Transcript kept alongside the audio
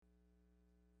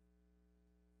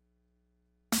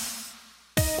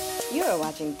You are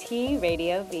watching T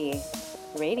Radio V,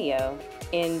 radio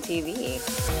in TV.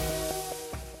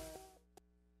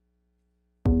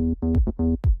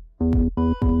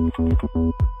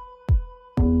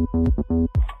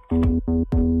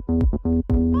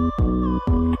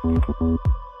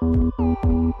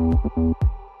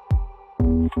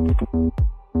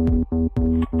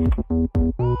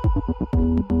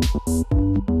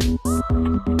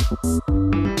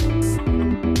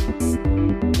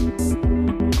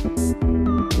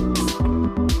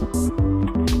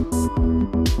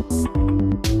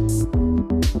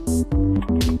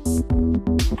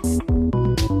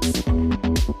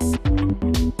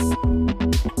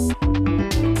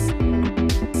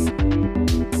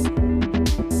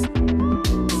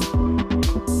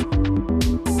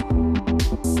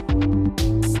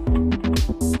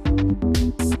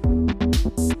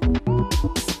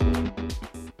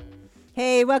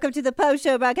 Welcome to the Post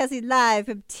Show, broadcasting live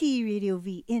from T Radio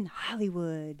V in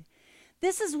Hollywood.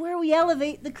 This is where we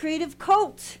elevate the creative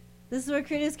cult. This is where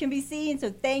creatives can be seen,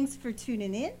 so thanks for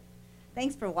tuning in.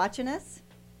 Thanks for watching us.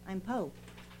 I'm Poe.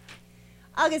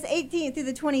 August 18th through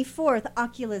the 24th,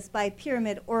 Oculus by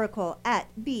Pyramid Oracle at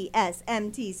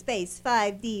BSMT Space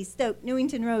 5D, Stoke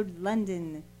Newington Road,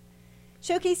 London.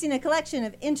 Showcasing a collection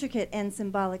of intricate and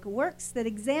symbolic works that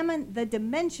examine the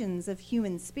dimensions of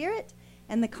human spirit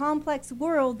and the complex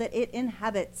world that it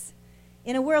inhabits.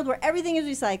 In a world where everything is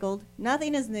recycled,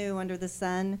 nothing is new under the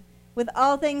sun, with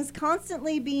all things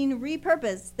constantly being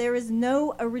repurposed, there is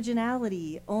no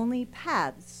originality, only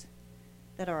paths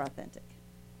that are authentic.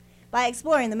 By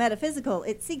exploring the metaphysical,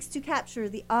 it seeks to capture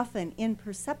the often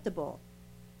imperceptible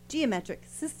geometric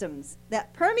systems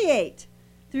that permeate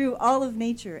through all of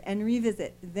nature and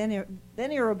revisit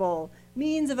venerable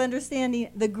means of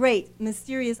understanding the great,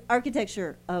 mysterious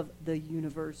architecture of the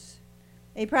universe.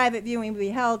 A private viewing will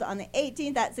be held on the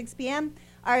 18th at 6 p.m.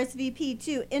 RSVP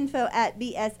to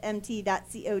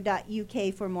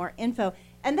info@bsmt.co.uk for more info.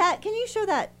 And that, can you show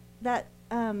that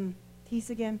piece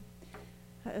again?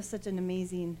 That was such an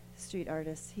amazing street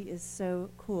artist. He is so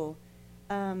cool.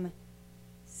 What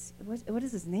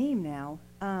is his name now?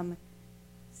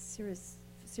 Cyrus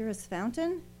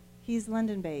Fountain? He's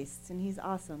London-based, and he's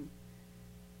awesome.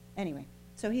 Anyway,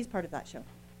 so he's part of that show.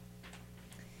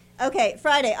 Okay,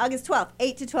 Friday, August 12th,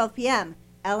 8 to 12 p.m.,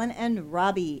 Ellen and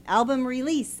Robbie, album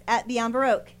release at Beyond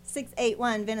Baroque,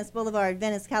 681 Venice Boulevard,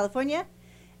 Venice, California.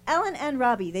 Ellen and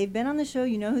Robbie, they've been on the show.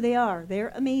 You know who they are.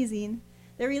 They're amazing.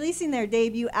 They're releasing their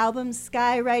debut album,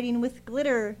 Skywriting with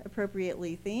Glitter,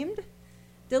 appropriately themed.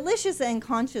 Delicious and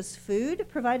conscious food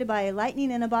provided by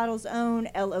Lightning in a Bottle's own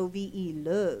LOVE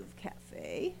Love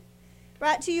Cafe.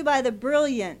 Brought to you by the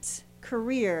brilliant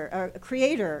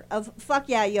creator of Fuck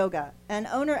Yeah Yoga and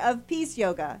owner of Peace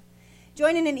Yoga.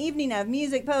 Join in an evening of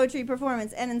music, poetry,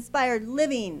 performance, and inspired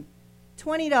living.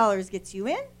 $20 gets you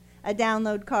in, a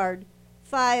download card.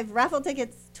 5 raffle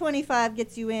tickets, $25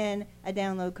 gets you in, a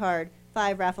download card.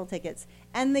 5 raffle tickets.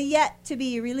 And the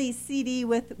yet-to-be-released CD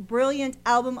with brilliant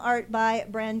album art by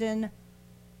Brandon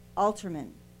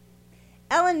Alterman.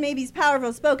 Ellen Mabie's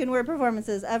powerful spoken word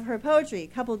performances of her poetry,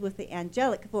 coupled with the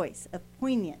angelic voice of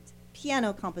poignant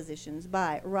piano compositions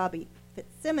by Robbie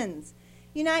Fitzsimmons,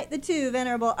 unite the two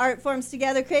venerable art forms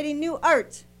together, creating new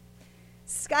art.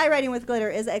 Skywriting with Glitter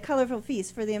is a colorful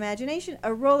feast for the imagination,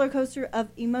 a roller coaster of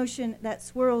emotion that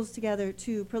swirls together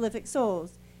two prolific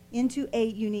souls into a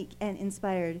unique and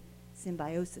inspired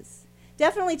symbiosis.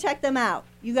 Definitely check them out.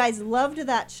 You guys loved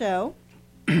that show.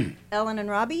 Ellen and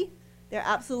Robbie, they're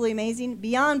absolutely amazing.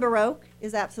 Beyond Baroque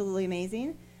is absolutely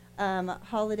amazing.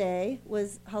 Holiday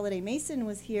Mason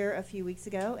was here a few weeks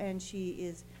ago, and she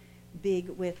is big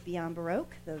with Beyond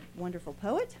Baroque, the wonderful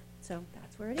poet. So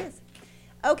that's where it is.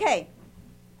 Okay,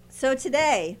 so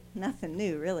today, nothing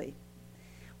new really.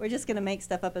 We're just going to make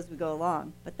stuff up as we go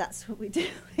along, but that's what we do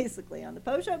basically on the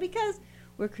Post Show because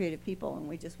we're creative people and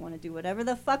we just want to do whatever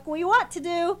the fuck we want to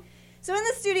do. So in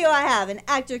the studio I have an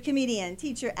actor, comedian,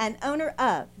 teacher, and owner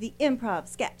of the Improv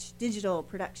Sketch Digital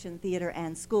Production Theater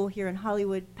and School here in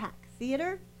Hollywood, Pack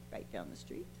Theater, right down the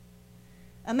street.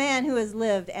 A man who has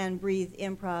lived and breathed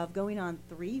improv going on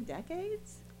 3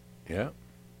 decades. Yeah.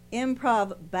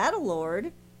 Improv Battle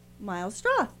Lord, Miles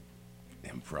Stroth.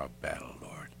 Improv Battle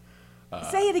Lord.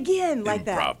 Say it again like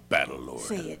that. Improv Battle Lord.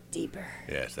 Say it deeper.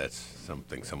 Yes, that's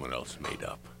something someone else made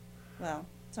up. Well,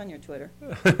 it's on your Twitter.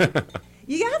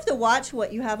 You have to watch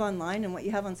what you have online and what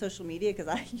you have on social media because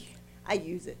I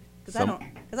use it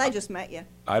because I just met you.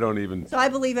 I don't even. So I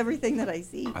believe everything that I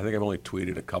see. I think I've only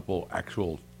tweeted a couple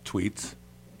actual tweets.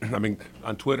 I mean,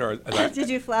 on Twitter. Did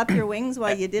you flap your wings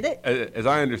while you did it? As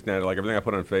I understand it, like everything I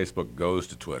put on Facebook goes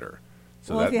to Twitter.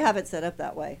 So Well, if you have it set up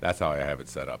that way. that's how I have it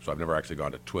set up. So I've never actually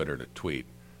gone to Twitter to tweet.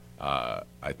 I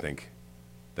think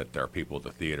that there are people at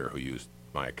the theater who use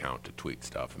my account to tweet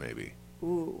stuff, maybe.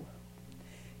 Ooh.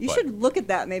 You But- should look at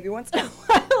that maybe once in a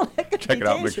while. That could Check be it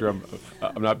out, make sure dangerous.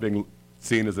 I'm not being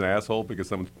seen as an asshole because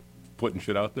someone's putting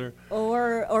shit out there.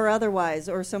 Or otherwise,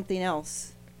 or something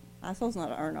else. Assholes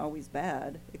aren't always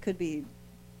bad. It could be,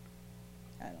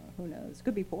 I don't know, who knows? It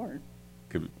could be porn.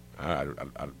 Could be,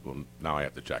 well, now I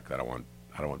have to check. I don't want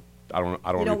You to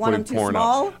don't be want 'em putting too porn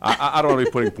small? out. I don't want to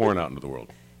be putting porn out into the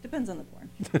world. Depends on the porn.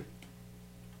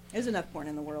 There's enough porn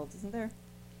in the world, isn't there?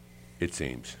 It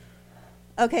seems.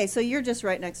 Okay, so you're just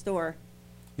right next door.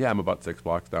 Yeah, I'm about 6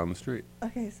 blocks down the street.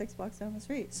 Okay, 6 blocks down the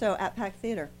street. So at Pack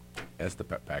Theater. As the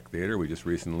Pack Theater, we just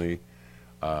recently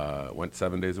went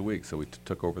 7 days a week, so we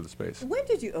took over the space. When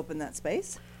did you open that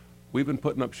space? We've been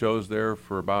putting up shows there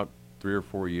for about 3 or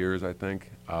 4 years, I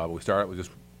think. We started with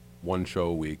just one show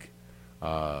a week,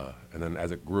 and then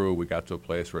as it grew, we got to a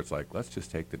place where it's like, let's just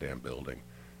take the damn building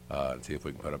and see if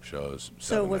we can put up shows.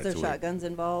 So 7 was there nights a week. shotguns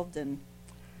involved and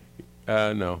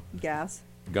No, gas?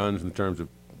 guns in terms of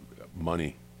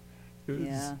money. It was-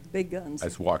 Yeah, big guns. I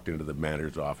just walked into the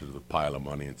manager's office with a pile of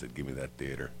money and said, give me that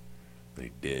theater. And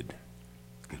he did.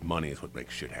 Because money is what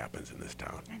makes shit happens in this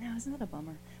town. I know, isn't that a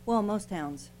bummer? Well, most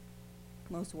towns,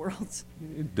 most worlds.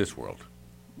 In this world.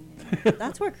 Yeah.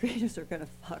 That's where creators are kind of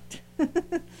fucked.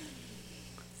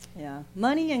 Yeah,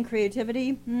 money and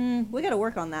creativity. We got to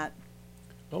work on that.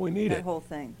 Oh, we need That it. whole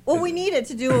thing. Well, we need it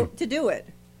to do it.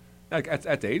 Like,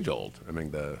 that's age old. I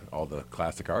mean, all the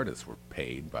classic artists were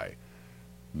paid by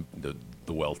the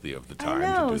wealthy of the I time to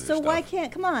know. do their So stuff. why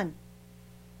can't? Come on,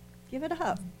 give it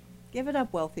up. Give it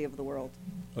up, wealthy of the world.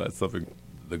 Well, that's something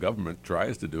the government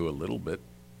tries to do a little bit.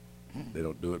 They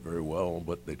don't do it very well,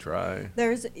 but they try.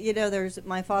 There's.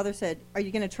 My father said, "Are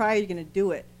you going to try? Or are you going to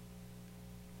do it?"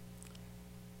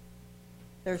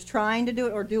 There's trying to do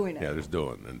it or doing it. Yeah, there's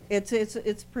doing. And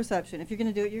It's perception. If you're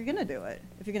going to do it, you're going to do it.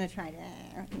 If you're going to try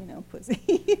to, pussy,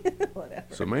 whatever.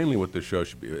 so mainly what this show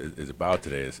should be is about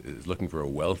today is looking for a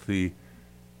wealthy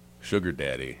sugar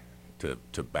daddy to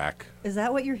back Is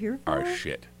that what you're here for? our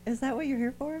shit. Is that what you're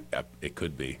here for? Yep, it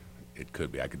could be. It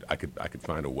could be. I could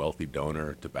find a wealthy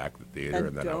donor to back the theater, A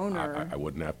and then donor. I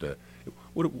wouldn't have to.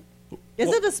 Is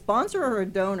it a sponsor or a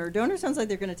donor? Donor sounds like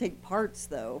they're going to take parts,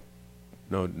 though.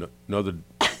 No.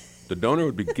 The donor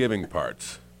would be giving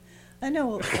parts. I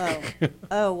know.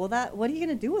 Oh, well, what are you going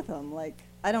to do with them? Like,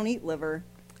 I don't eat liver.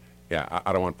 Yeah,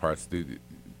 I don't want parts. The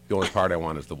only part I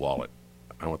want is the wallet.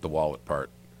 I want the wallet part,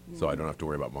 so I don't have to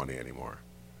worry about money anymore.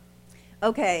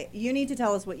 Okay, you need to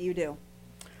tell us what you do.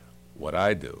 What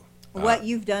I do. What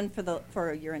you've done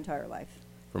for your entire life.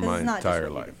 For 'Cause my it's not just entire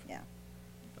what you do. life.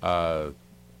 Yeah.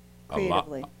 A lot.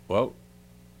 Creatively. Well,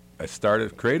 I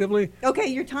started creatively. Okay,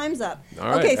 your time's up. All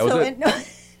right, Okay, that was so it. no,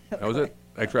 That was it.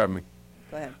 Thanks for having me.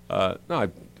 Go ahead. No,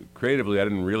 creatively, I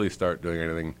didn't really start doing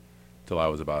anything till I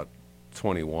was about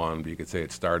 21. But you could say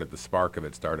the spark of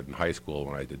it started in high school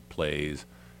when I did plays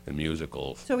and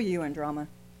musicals. So were you in drama?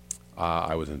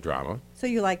 I was in drama. So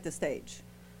you like the stage?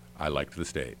 I liked the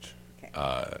stage.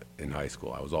 Okay. In high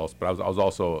school, I was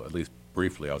also, at least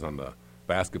briefly, I was on the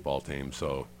basketball team.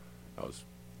 So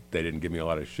they didn't give me a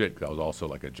lot of shit because I was also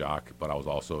like a jock, but I was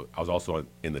also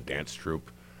in the dance troupe.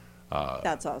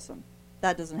 That's awesome.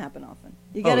 That doesn't happen often.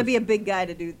 You got to be a big guy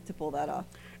to pull that off.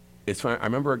 It's fine. I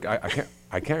remember a guy.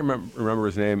 I can't remember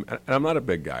his name, and I'm not a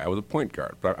big guy. I was a point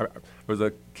guard, but I was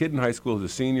a kid in high school who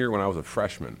was a senior when I was a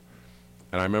freshman,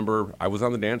 and I remember I was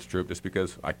on the dance troupe just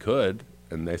because I could,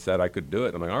 and they said I could do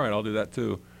it. I'm like, all right, I'll do that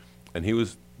too, and he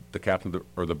was the captain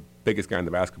or the biggest guy on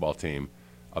the basketball team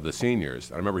of the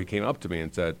seniors. I remember he came up to me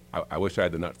and said, I wish I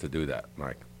had the nuts to do that.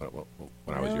 Like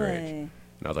when I was your age, Really? and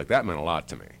I was like, that meant a lot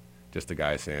to me. Just a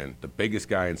guy saying, the biggest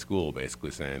guy in school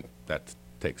basically saying, that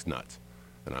takes nuts.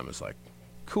 And I'm just like,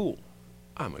 cool,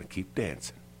 I'm going to keep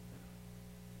dancing.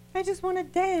 I just want to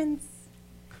dance.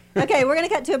 Okay, we're going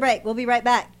to cut to a break. We'll be right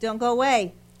back. Don't go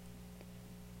away.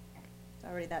 It's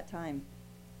already that time.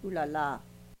 Ooh la la.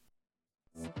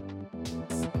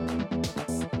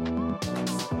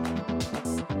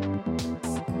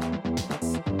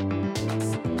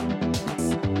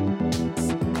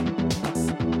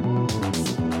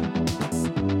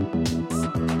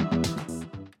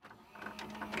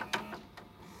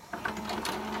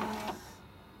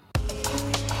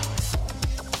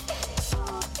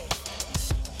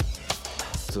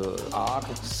 The art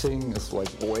thing is like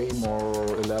way more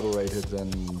elaborated than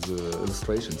the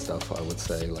illustration stuff, I would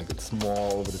say. Like it's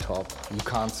more over the top. You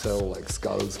can't sell like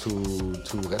skulls to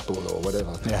Red Bull or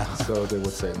whatever. Yeah. So they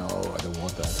would say, no, I don't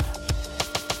want that.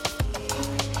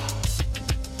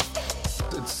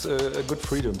 it's a good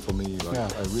freedom for me. Like, Yeah.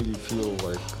 I really feel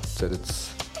like that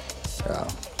it's, yeah,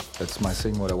 that's my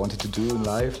thing, what I wanted to do in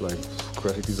life, like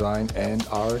graphic design and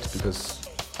art, because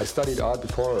I studied art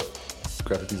before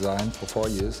graphic design for 4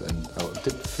 years, and I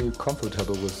didn't feel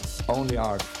comfortable with only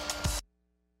art.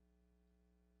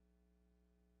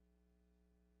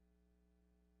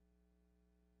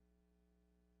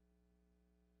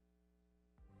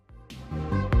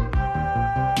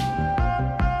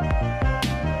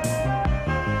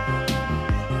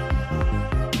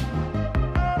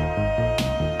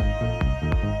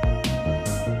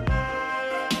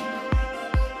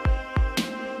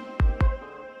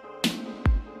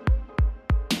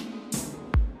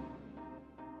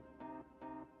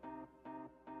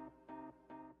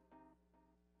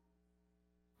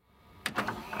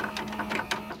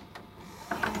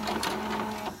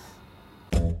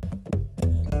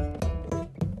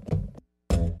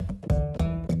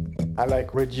 I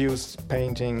like reduced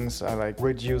paintings, I like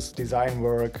reduced design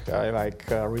work, I like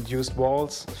reduced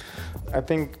walls. I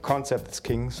think concept is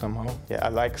king somehow. Yeah, I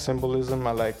like symbolism,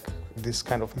 I like this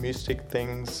kind of mystic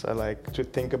things. I like to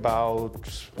think about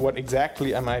what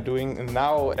exactly am I doing, and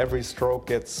now every stroke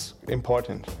gets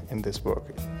important in this work.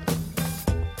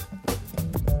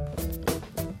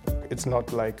 It's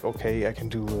not like, okay, I can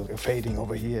do a fading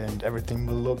over here and everything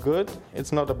will look good.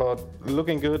 It's not about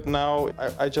looking good now.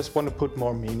 I just want to put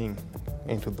more meaning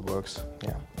into the works,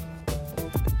 yeah.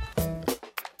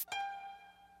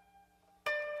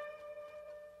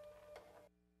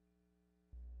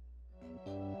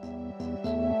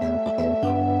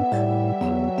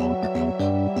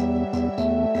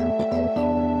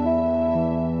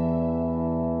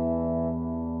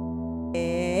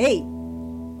 Hey,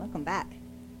 welcome back.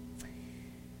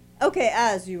 Okay,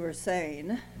 as you were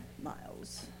saying,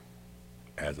 Miles,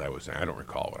 As I was saying, I don't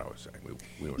recall what I was saying.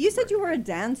 We went you to said break. you were a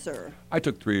dancer. I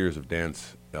took 3 years of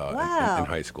dance Wow. in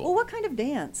high school. Well, what kind of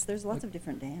dance? There's lots of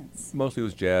different dance. Mostly it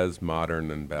was jazz,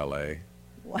 modern, and ballet.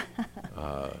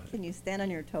 Wow. Can you stand on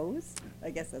your toes? I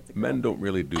guess that's a Men cool- don't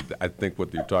really do that. I think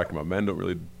what you're talking about, men don't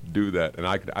really do that. And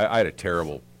I had a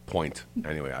terrible point.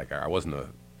 Anyway, I wasn't a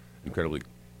incredibly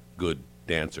good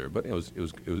dancer, but it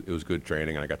was good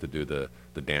training, and I got to do the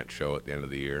dance show at the end of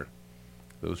the year.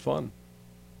 It was fun.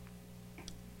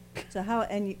 So how,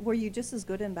 and were you just as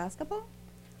good in basketball?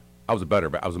 I was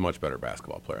a much better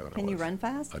basketball player than I was. Can you run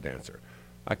fast? A dancer.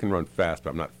 I can run fast, but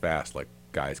I'm not fast like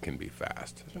guys can be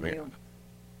fast. Can you?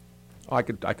 I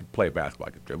could play basketball.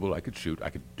 I could dribble. I could shoot. I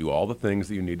could do all the things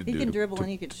that you need to He do. can dribble to,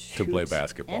 and he could shoot. to play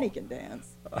basketball. And he can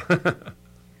dance.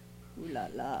 Ooh la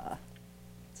la.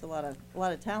 It's a lot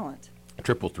of talent.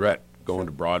 Triple threat. Going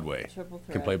to Broadway. Triple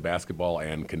Can threat. play basketball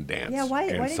and can dance. Yeah, why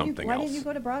didn't something why else. didn't you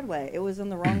go to Broadway? It was on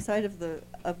the wrong side of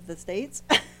the states.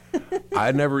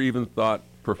 I never even thought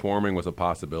performing was a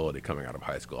possibility coming out of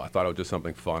high school. I thought it was just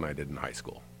something fun I did in high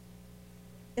school.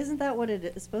 Isn't that what it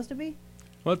is supposed to be?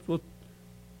 Well,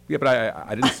 yeah, but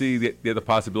I didn't see the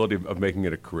possibility of making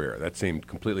it a career. That seemed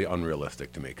completely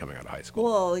unrealistic to me coming out of high school.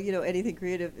 Well, anything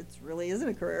creative, it really isn't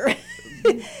a career.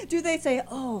 Do they say,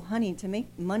 oh, honey, to make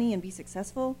money and be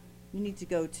successful, you need to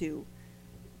go to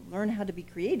learn how to be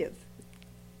creative?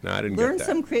 No, I didn't Learn get that.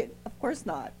 some creative. Of course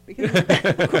not. Because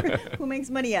who makes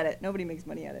money at it? Nobody makes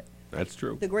money at it. That's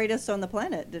true. The greatest on the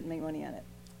planet didn't make money at it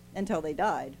until they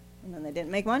died. And then they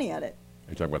didn't make money at it.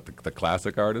 You're talking about the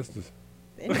classic artists?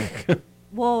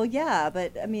 Well, yeah,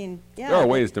 but I mean, yeah. There are but-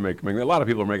 ways to make. I mean, a lot of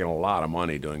people are making a lot of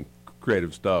money doing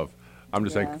creative stuff. I'm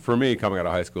just Yeah. saying, for me, coming out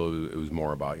of high school, it was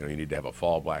more about you need to have a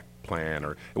fall back plan,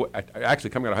 or actually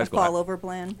coming out of high A school. fall over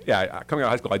plan. Yeah, coming out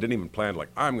of high school, I didn't even plan like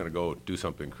I'm going to go do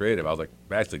something creative. I was like,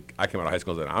 actually, I came out of high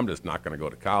school and said I'm just not going to go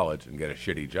to college and get a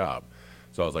shitty job.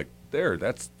 So I was like,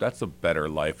 that's a better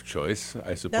life choice,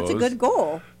 I suppose. That's a good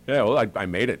goal. Yeah, well, I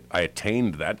made it. I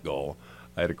attained that goal.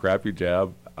 I had a crappy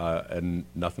job and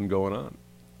nothing going on.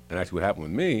 And actually, what happened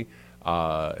with me in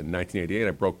 1988,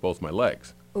 I broke both my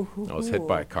legs. Ooh. I was hit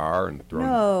by a car and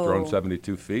No. thrown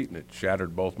 72 feet, and it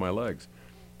shattered both my legs.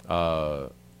 Now,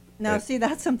 and- see,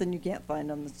 that's something you can't find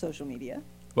on the social media.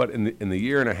 But in the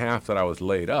year and a half that I was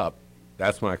laid up,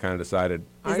 that's when I kind of decided.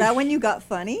 Is that when you got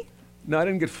funny? No, I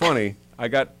didn't get funny. I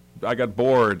got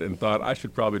bored and thought I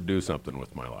should probably do something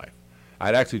with my life.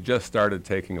 I'd actually just started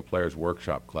taking a player's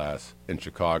workshop class in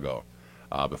Chicago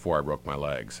before I broke my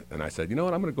legs, and I said, you know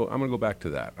what, I'm gonna go back to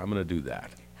that. I'm gonna do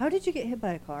that. How did you get hit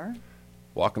by a car?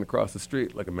 Walking across the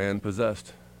street like a man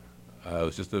possessed. It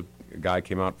was just a guy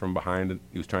came out from behind, and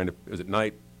he was trying to. It was at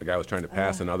night. The guy was trying to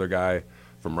pass another guy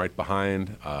from right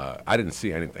behind. I didn't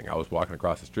see anything. I was walking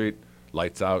across the street,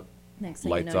 lights out, Next thing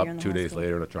you lights know, up. you're in the 2 days hospital.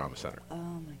 later in a trauma center. Oh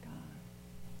my God!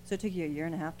 So it took you a year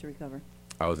and a half to recover.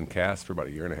 I was in cast for about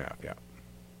a year and a half. Yeah.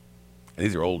 And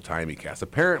these are old-timey casts.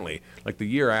 Apparently, like the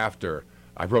year after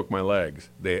I broke my legs,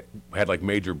 they had like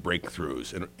major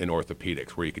breakthroughs in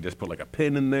orthopedics where you could just put like a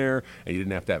pin in there and you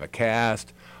didn't have to have a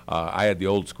cast. I had the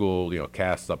old school,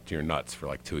 casts up to your nuts for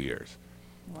like 2 years.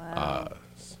 Wow.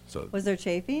 So Was there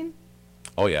chafing?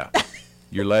 Oh yeah,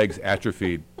 your legs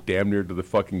atrophied damn near to the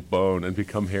fucking bone and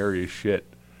become hairy as shit.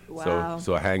 Wow.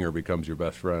 So a hanger becomes your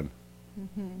best friend.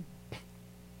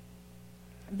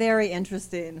 Very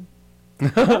interesting.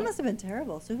 That must have been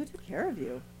terrible. So who took care of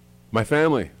you? My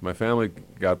family,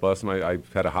 God bless them. I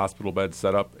had a hospital bed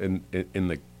set up in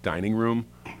the dining room,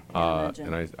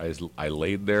 imagine. and I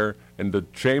laid there. And the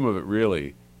shame of it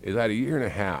really is I had a year and a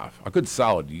half, a good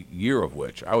solid year of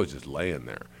which I was just laying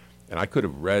there, and I could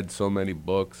have read so many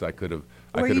books.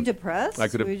 Were you depressed? I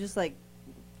could have. Were you just like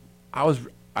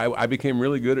I became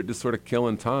really good at just sort of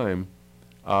killing time.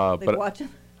 But watching?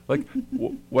 like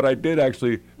what I did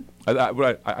actually, I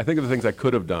think of the things I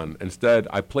could have done. Instead,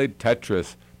 I played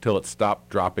Tetris till it stopped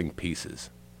dropping pieces.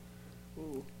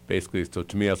 Ooh. Basically, so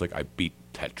to me, I was like, I beat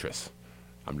Tetris.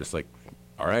 I'm just like,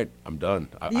 all right, I'm done.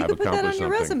 You I've could put that on accomplished your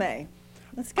something. resume.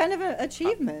 That's kind of an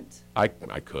achievement. I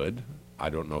could. I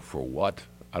don't know for what.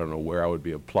 I don't know where I would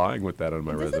be applying with that on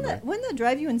my resume. Wouldn't that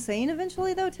drive you insane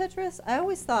eventually, though, Tetris? I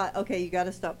always thought, okay, you got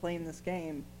to stop playing this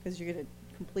game because you're going to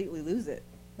completely lose it.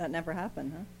 That never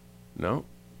happened, huh? No.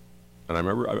 And I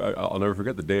remember, I'll never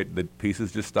forget the day the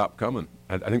pieces just stopped coming.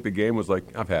 I think the game was like,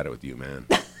 I've had it with you, man.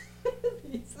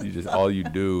 All you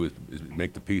do is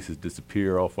make the pieces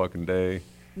disappear all fucking day.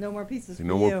 No more pieces for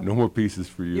No you. more pieces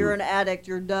for you. You're an addict.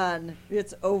 You're done.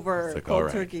 It's over. It's like, Cold all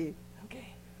right. turkey.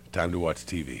 Okay. Time to watch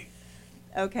TV.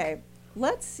 Okay.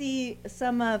 Let's see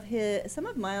some of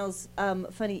Miles'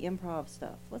 funny improv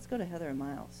stuff. Let's go to Heather and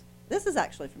Miles. This is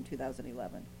actually from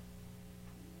 2011.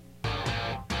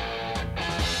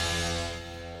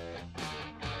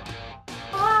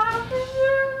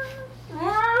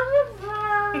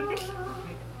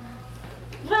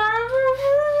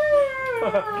 You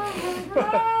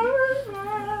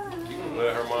can let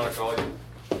a harmonica all you.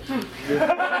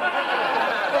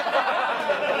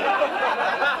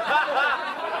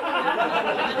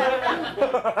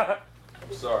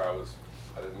 I'm sorry,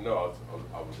 I didn't know.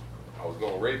 I was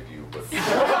going to rape you, but.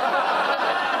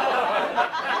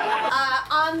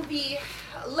 On the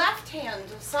left-hand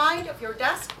side of your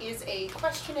desk is a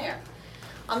questionnaire.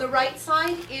 On the right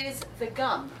side is the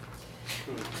gum.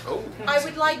 Oh. I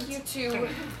would like you to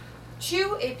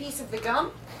chew a piece of the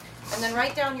gum and then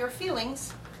write down your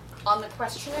feelings on the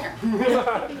questionnaire.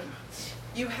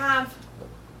 You have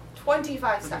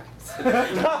 25 seconds.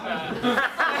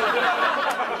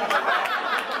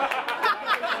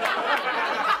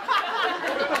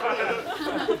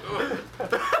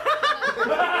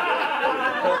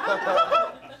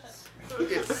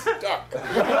 It's stuck.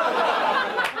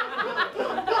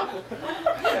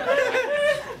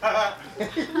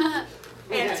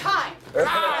 And time.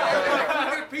 I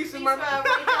get a piece in Please my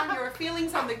write down your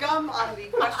feelings on the gum on the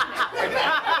questionnaire.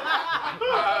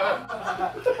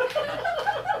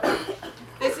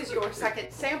 This is your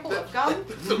second sample of gum.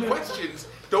 The questions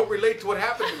don't relate to what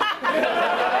happened to me.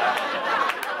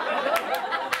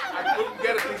 I couldn't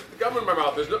get a piece of gum in my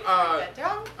mouth. There's no. That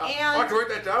down. I And have to write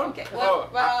that down? Okay,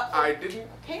 well, I didn't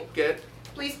okay. get.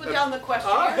 Please put down the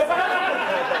questionnaire.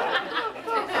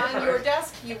 On your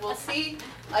desk, you will see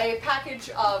a package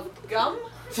of gum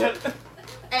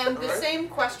and the same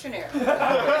questionnaire.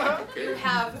 You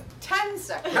have 10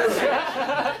 seconds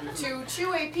to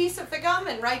chew a piece of the gum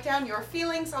and write down your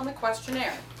feelings on the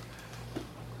questionnaire.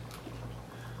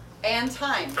 And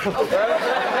time. Okay.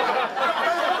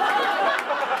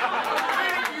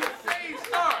 You say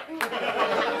start.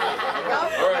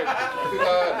 All right.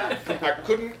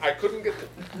 I couldn't get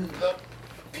the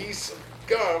piece of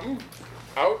gum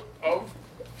out of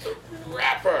the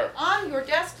wrapper. On your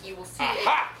desk, you will see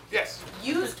Aha! Yes. a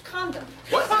used condom.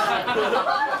 What?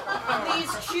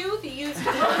 Please chew the used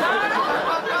condom.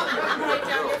 Write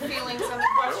down your feelings on the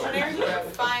questionnaire. You have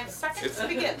 5 seconds to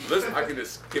begin. Listen, I can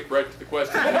just skip right to the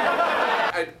question.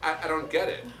 I don't get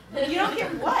it. You don't get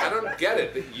what? I don't get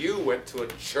it that you went to a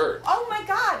church. Oh my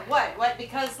God! What? What?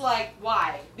 Because like,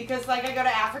 why? Because like I go to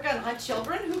Africa and hunt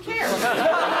children? Who cares? You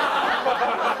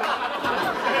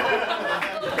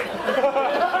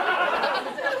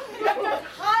have to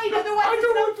hide, otherwise I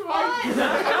don't want it's to no hide. fun.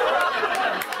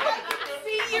 I can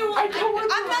see you. I don't want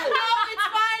to I'm not. No, it's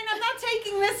fine. I'm not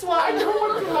taking this one. I don't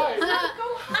want to hide. Go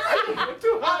hide. I don't want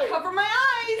to hide. Cover my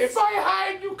eyes. If I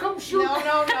hide, you come shoot No, me.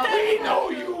 no, no. We know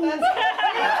you.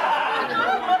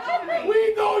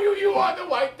 We know you. You are the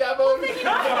white devil.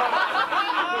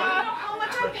 How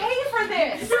much I pay for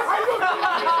this? I don't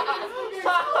know.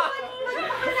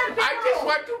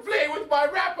 want to play with my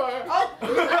rapper? Oh.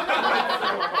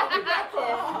 Rapper.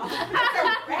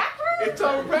 It's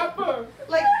a rapper.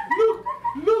 Like,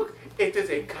 Look, it is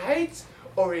a kite,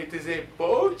 or it is a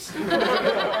boat, or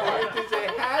it is a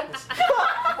hat,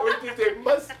 or it is a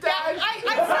mustache. I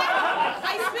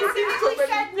specifically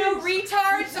said no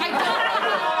retards. I don't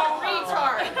know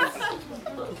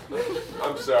retards.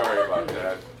 I'm sorry about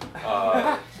that.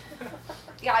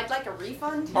 Yeah, I'd like a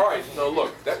refund. All right, now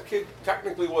look, that kid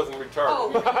technically wasn't retarded.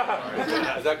 Oh.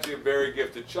 He's actually a very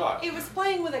gifted child. It was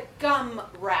playing with a gum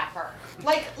wrapper,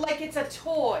 like it's a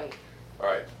toy. All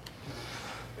right,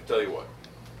 I tell you what.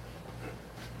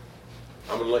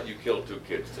 I'm gonna let you kill 2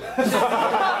 kids today.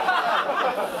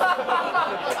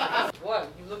 What?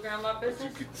 You look around my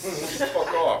business?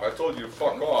 Fuck off! I told you to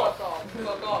fuck off. Fuck off.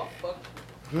 Fuck off. Fuck.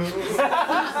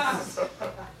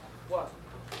 What?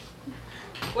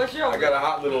 What's your? I got a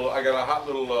hot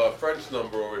little French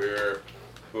number over here,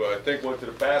 who I think went to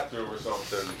the bathroom or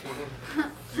something.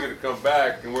 You're gonna come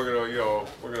back, and we're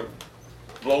gonna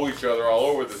blow each other all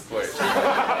over this place.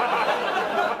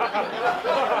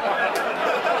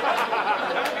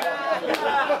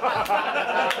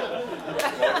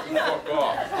 Fuck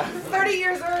off. 30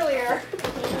 years earlier.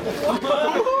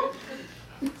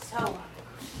 So,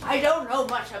 I don't know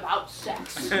much about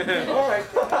sex. But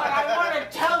I want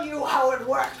to tell you how it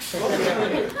works.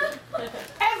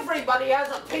 Everybody has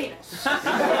a penis.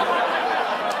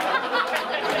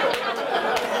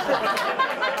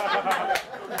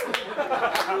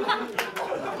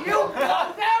 You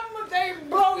blow them, they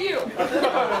blow you.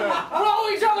 Blow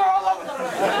each other all over the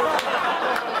place.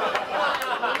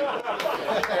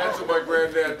 That's what my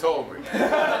granddad told me.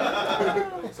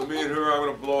 So me and her, I'm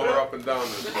gonna blow her up and down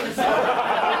this place. Why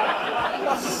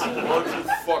don't you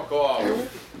fuck off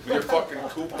with your fucking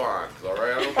coupons, all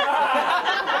right?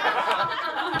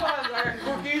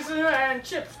 Cookies and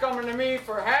chips coming to me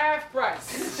for half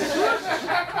price.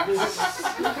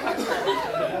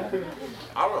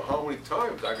 I don't know how many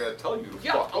times I gotta tell you to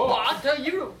Yeah, fuck well, off. I'll tell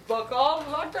you to fuck off.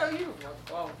 I'll tell you to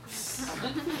fuck off.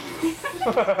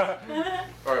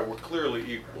 All right, we're clearly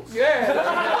equals. Yeah.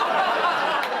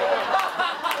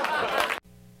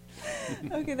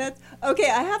 Okay.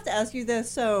 I have to ask you this.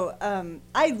 So,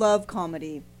 I love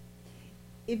comedy.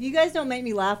 If you guys don't make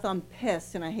me laugh, I'm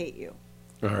pissed and I hate you.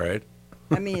 All right.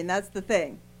 I mean, that's the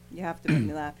thing. You have to make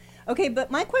me laugh. Okay, but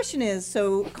my question is,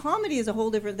 so comedy is a whole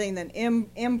different thing than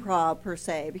improv per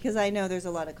se, because I know there's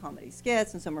a lot of comedy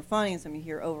skits, and some are funny, and some you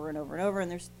hear over and over and over, and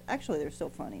they're still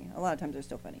funny. A lot of times they're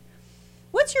still funny.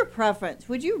 What's your preference?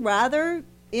 Would you rather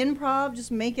improv,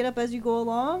 just make it up as you go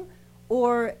along,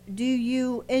 or do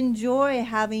you enjoy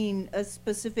having a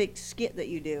specific skit that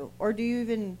you do, or do you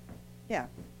even,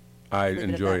 I Leave it at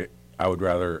enjoy that. it. I would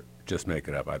rather just make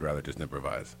it up. I'd rather just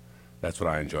improvise. That's what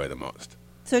I enjoy the most.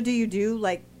 So do you do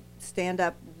like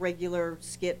stand-up, regular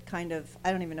skit kind of?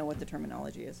 I don't even know what the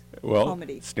terminology is. Well,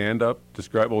 Comedy. stand-up,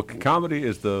 comedy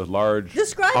is the large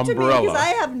Describe to me, umbrella. because I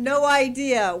have no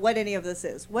idea what any of this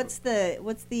is. What's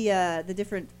the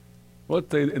different? Well,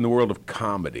 let's say in the world of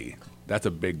comedy, that's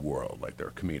a big world. Like there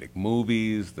are comedic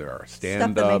movies, there are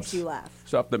stand-ups. Stuff that makes you laugh.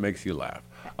 Stuff that makes you laugh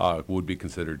would be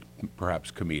considered perhaps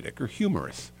comedic or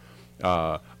humorous.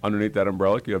 Underneath that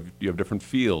umbrella, you have different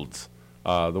fields.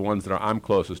 The ones that I'm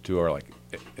closest to are like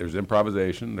there's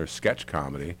improvisation, there's sketch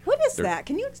comedy. What is There- that?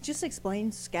 Can you just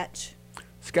explain sketch?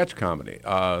 Sketch comedy.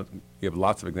 You have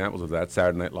lots of examples of that.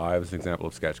 Saturday Night Live is an example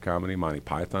of sketch comedy. Monty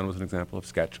Python was an example of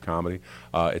sketch comedy.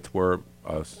 It's where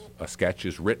a sketch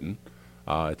is written.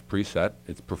 It's preset.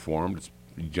 It's performed. It's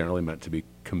generally meant to be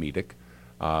comedic.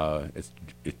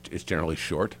 It's generally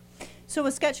short. So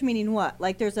a sketch meaning what?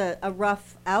 Like there's a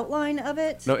rough outline of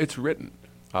it? No, it's written.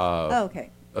 Oh,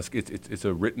 okay. It's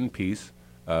a written piece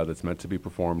that's meant to be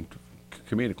performed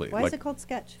comedically. Why is it called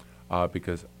sketch?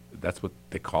 Because that's what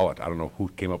they call it. I don't know who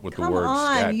came up with Come the word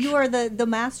on, sketch. you are the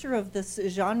master of this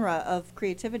genre of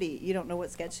creativity. You don't know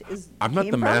what sketch is? I'm not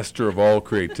came the from? master of all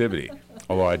creativity,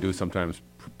 although I do sometimes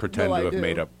pretend No, to I have do.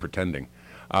 made up pretending.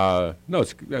 No, I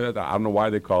don't know why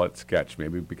they call it sketch.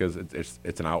 Maybe because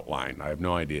it's an outline. I have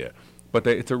no idea. But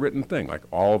it's a written thing. Like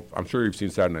I'm sure you've seen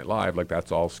Saturday Night Live. Like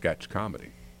that's all sketch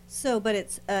comedy. So, but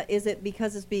is it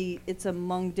because it's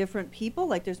among different people?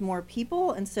 Like there's more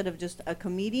people instead of just a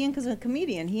comedian? Because a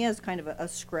comedian, he has kind of a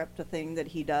script, a thing that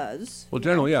he does. Well,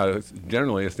 generally, yeah.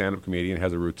 Generally, a stand-up comedian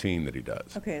has a routine that he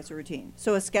does. Okay, it's a routine.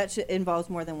 So a sketch involves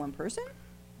more than one person?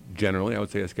 Generally, I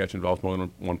would say a sketch involves more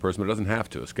than one person, but it doesn't have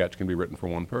to. A sketch can be written for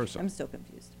one person. I'm still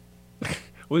confused.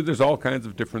 Well, there's all kinds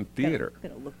of different theater. I'm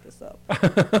going to look this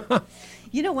up.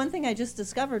 You know, one thing I just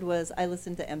discovered was I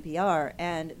listened to NPR,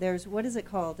 and there's, what is it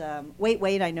called?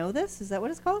 Wait, I know this? Is that what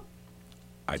it's called?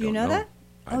 I Do you don't know that?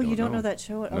 I Oh, you don't know know that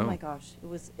show? Oh No. my gosh,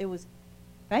 it was,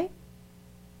 right?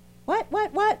 What?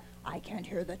 I can't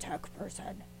hear the tech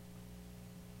person.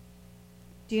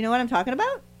 Do you know what I'm talking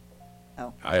about?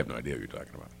 Oh, I have no idea what you're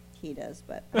talking about. he does,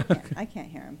 but I can't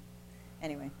hear him.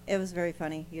 Anyway, it was very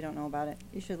funny. You don't know about it.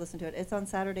 You should listen to it. It's on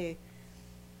Saturday,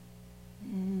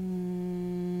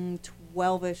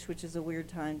 12-ish, which is a weird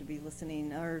time to be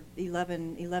listening, or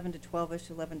 11 to 12-ish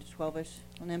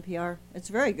on NPR. It's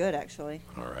very good, actually.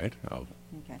 All right, I'll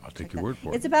Okay, take check your that. word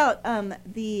for it. It's about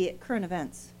the current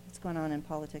events. What's going on in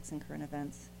politics and current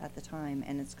events at the time,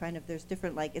 and it's kind of there's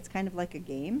different it's kind of like a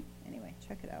game. Anyway,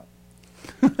 check it out.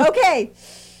 Okay,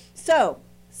 so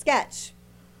sketch.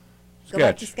 Go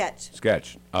back to sketch.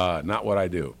 Sketch. Not what I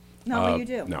do. Not what you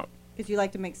do. No. Because you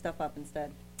like to make stuff up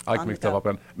instead. I like On to make the stuff go.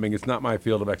 up. I mean, it's not my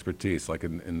field of expertise. Like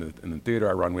in the theater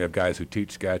I run, we have guys who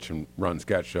teach sketch and run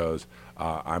sketch shows.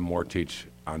 I'm more teach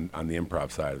on the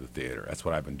improv side of the theater. That's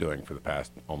what I've been doing for the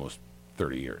past almost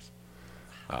 30 years.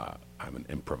 I'm an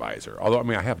improviser. Although, I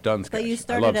mean, I have done sketch. But you I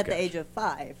started love at the sketch. age of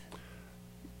 5.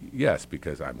 Yes,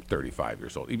 because I'm 35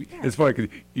 years old. It's funny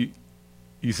because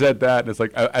you said that, and it's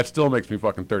like, that still makes me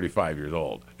fucking 35 years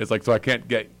old. It's like, so I can't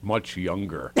get much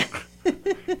younger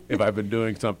if I've been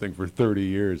doing something for 30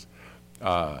 years.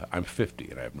 I'm 50,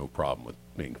 and I have no problem with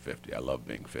being 50. I love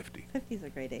being 50. 50 is a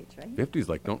great age, right? 50 is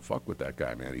like, don't fuck with that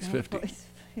guy, man. He's No, 50. he's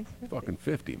 50. Fucking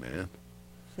 50, man.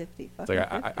 50. It's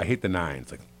like, I hate the 9.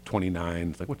 It's like 29.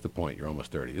 It's like, what's the point? You're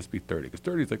almost 30. Just be 30. Because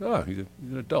 30 is like, oh, he's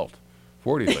an adult.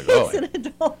 40 is like, oh. He's an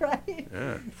adult, right?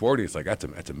 Yeah, 40 is like that's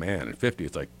a man, and 50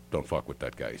 it's like don't fuck with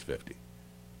that guy. He's 50.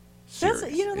 Serious.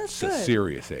 That's it's good. a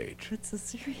serious age. It's a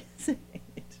serious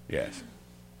age. Yes.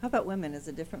 How about women? Is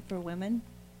it different for women?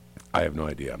 I have no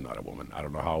idea. I'm not a woman. I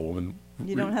don't know how a woman.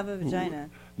 You don't have a vagina.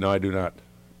 No, I do not.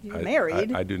 You're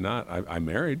married. I do not. I'm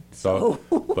married. So,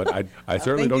 but I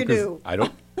certainly think don't. you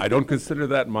do. I don't consider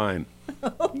that mine.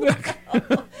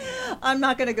 I'm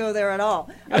not going to go there at all.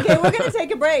 Okay, we're going to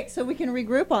take a break so we can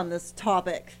regroup on this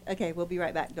topic. Okay, we'll be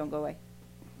right back. Don't go away.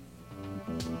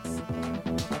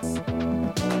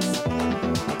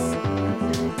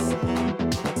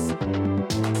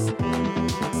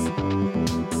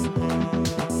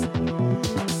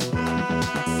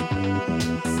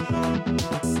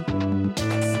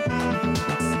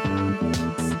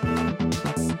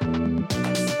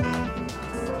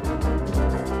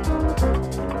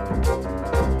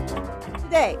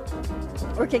 Today,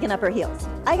 we're kicking up our heels.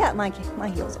 I got my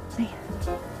heels on.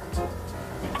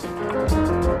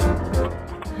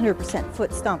 100%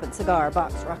 foot stomping, cigar,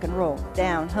 box, rock and roll,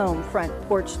 down, home, front,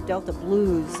 porch, Delta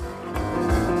blues.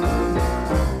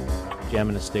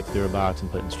 Jamming a stick through a box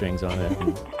and putting strings on it.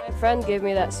 My friend gave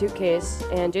me that suitcase,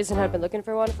 and Jason had been looking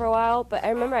for one for a while, but I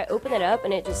remember I opened it up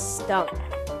and it just stunk.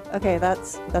 Okay,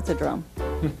 that's a drum.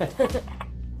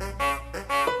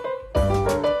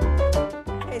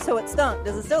 Okay, so it stunk.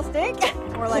 Does it still stink?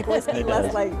 More like whiskey, It less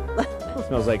does. like. It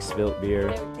smells like spilt beer.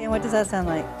 And what does that sound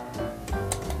like?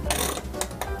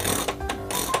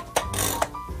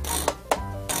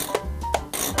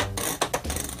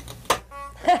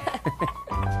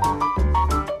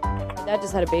 My dad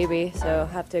just had a baby, so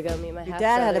have to go meet my Your half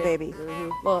dad had a brother. baby.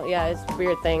 Well, yeah, it's a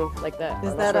weird thing like that.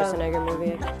 Is Arnold that a- Schwarzenegger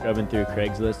movie? Scrubbing through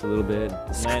Craigslist a little bit.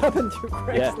 Scrubbing through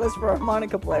Yeah. Craigslist for a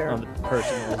harmonica player. On the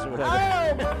personals or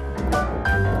whatever.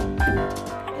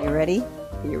 Are you ready?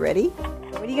 Are you ready?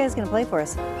 What are you guys gonna play for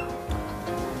us?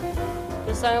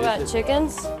 The song about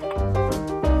chickens?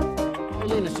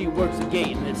 Lena, she works the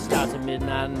gate and it starts at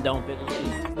midnight and don't fit.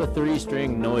 The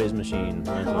 3-string noise machine.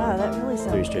 That's all. Wow, that really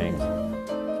sounds 3 good. strings.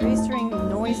 3-string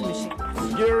noise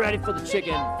machine. You're ready for the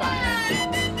chicken fight.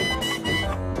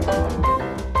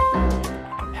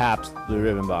 Pabst Blue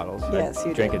Ribbon bottles. Yes, I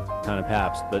you drank did. a ton of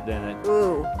Pabst, but then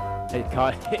Ooh. it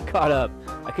caught up.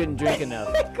 I couldn't drink enough.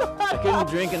 I couldn't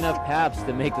drink enough Pabst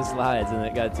to make the slides, and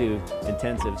it got too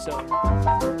intensive. So.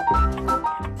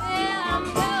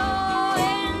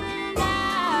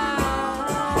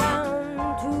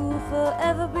 To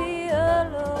forever be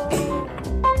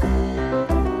alone.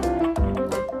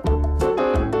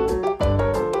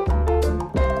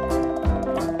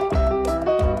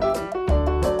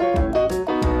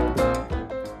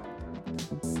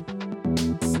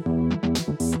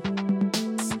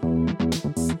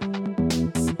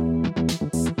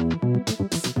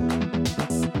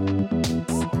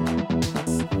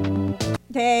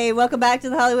 Hey, welcome back to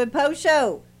the Hollywood Post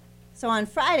Show. So on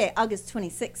Friday, August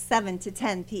 26th, 7 to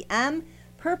 10 p.m.,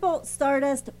 Purple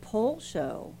Stardust Pole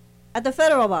Show at the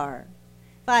Federal Bar,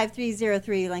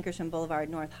 5303 Lankershim Boulevard,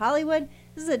 North Hollywood.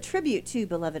 This is a tribute to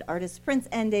beloved artists Prince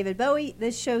and David Bowie.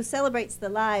 This show celebrates the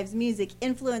lives, music,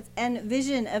 influence, and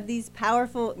vision of these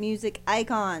powerful music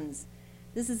icons.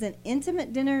 This is an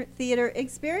intimate dinner theater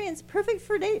experience perfect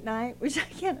for date night, which I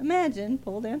can't imagine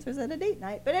pole dancers at a date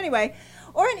night. But anyway,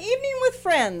 or an evening with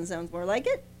friends, sounds more like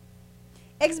it.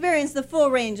 Experience the full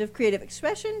range of creative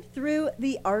expression through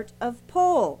the art of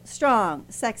pole. Strong,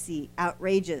 sexy,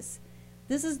 outrageous.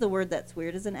 This is the word that's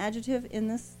weird as an adjective in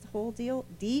this whole deal.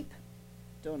 Deep,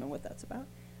 don't know what that's about.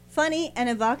 Funny and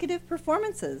evocative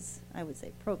performances. I would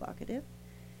say provocative.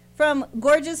 From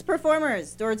gorgeous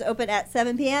performers. Doors open at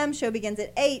 7 p.m. Show begins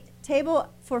at 8. Table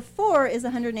for 4 is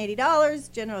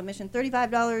 $180. General admission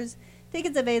 $35.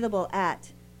 Tickets available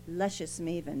at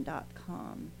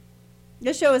lusciousmaven.com.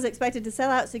 This show is expected to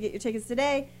sell out, so get your tickets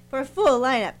today. For a full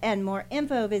lineup and more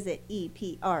info, visit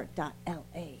epr.la.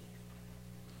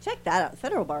 Check that out. The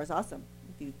Federal Bar is awesome.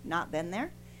 If you've not been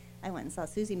there, I went and saw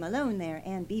Susie Malone there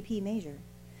and BP Major.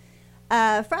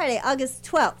 Friday, August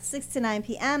 12th, 6 to 9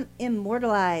 p.m.,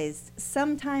 Immortalized.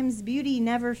 Sometimes Beauty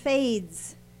Never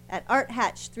Fades at Art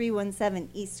Hatch 317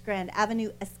 East Grand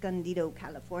Avenue, Escondido,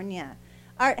 California.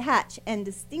 Art Hatch and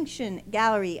Distinction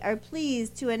Gallery are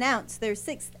pleased to announce their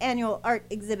 6th annual art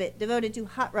exhibit devoted to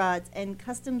hot rods and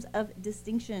customs of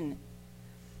distinction.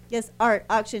 This art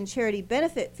auction charity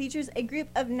benefit features a group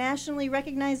of nationally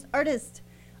recognized artists.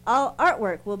 All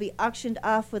artwork will be auctioned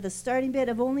off with a starting bid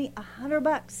of only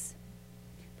 $100.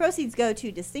 Proceeds go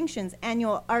to Distinction's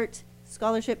annual art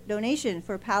scholarship donation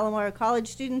for Palomar College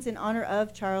students in honor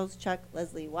of Charles Chuck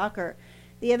Leslie Walker.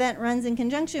 The event runs in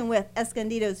conjunction with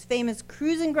Escondido's famous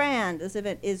Cruisin' Grand. This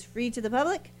event is free to the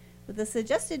public with a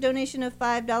suggested donation of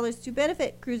 $5 to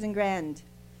benefit Cruisin' Grand.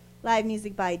 Live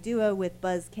music by duo with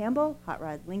Buzz Campbell, Hot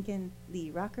Rod Lincoln,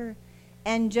 Lee Rocker,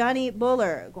 and Johnny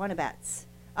Bowler, Guanabats.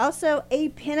 Also a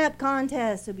pinup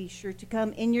contest, so be sure to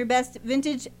come in your best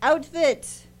vintage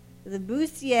outfit. The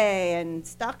bustier and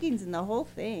stockings and the whole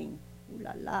thing. Ooh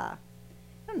la la. I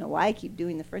don't know why I keep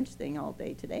doing the French thing all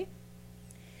day today.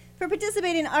 For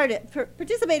participating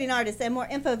artists and more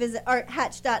info, visit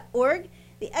arthatch.org.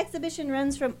 The exhibition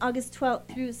runs from August 12th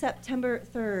through September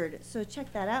 3rd. So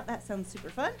check that out. That sounds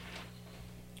super fun.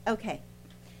 Okay.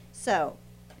 So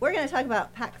we're going to talk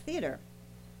about Pack Theater.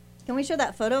 Can we show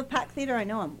that photo of Pack Theater? I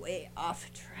know I'm way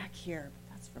off track here,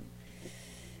 but that's from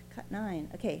Cut 9.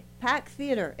 Okay. Pack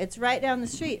Theater. It's right down the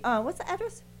street. What's the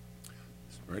address?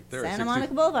 It's right there. Santa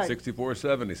Monica Boulevard.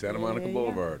 6470 Santa Monica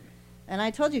Boulevard. And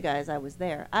I told you guys I was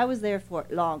there. I was there for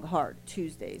Long Hard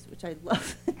Tuesdays, which I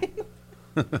love.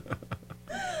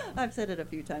 I've said it a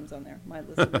few times on there. My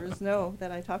listeners know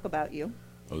that I talk about you.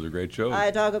 Those are great shows.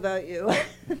 I talk about you.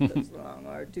 Those Long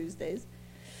Hard Tuesdays.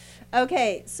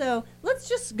 Okay, so let's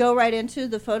just go right into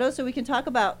the photo so we can talk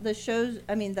about the shows.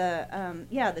 I mean, the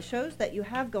shows that you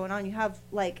have going on. You have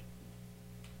like,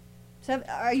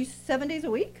 are you 7 days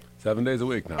a week? 7 days a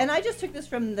week now. And I just took this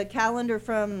from the calendar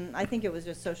from, I think it was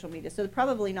just social media. So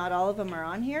probably not all of them are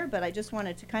on here, but I just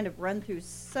wanted to kind of run through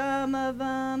some of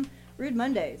them. Rude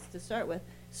Mondays to start with.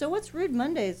 So what's Rude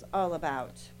Mondays all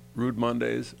about? Rude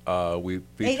Mondays, we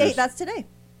feature. 8/8, that's today.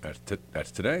 That's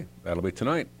today. That'll be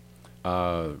tonight.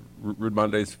 Rude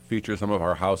Mondays feature some of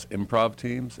our house improv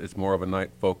teams. It's more of a night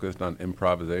focused on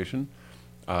improvisation.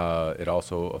 It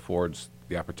also affords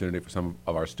the opportunity for some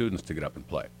of our students to get up and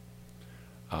play.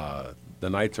 The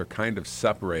nights are kind of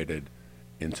separated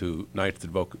into nights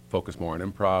that focus more on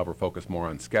improv, or focus more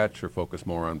on sketch, or focus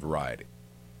more on variety.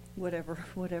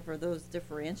 Whatever those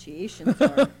differentiations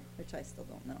are, which I still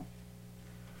don't know.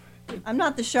 I'm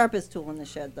not the sharpest tool in the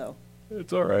shed, though.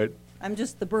 It's all right. I'm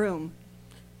just the broom.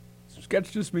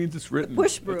 Sketch just means it's written. The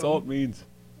push broom. That's all it means.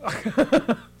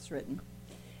 It's written.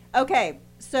 Okay,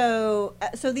 so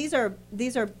these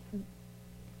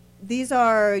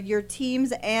are your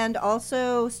teams and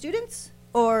also students,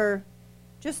 or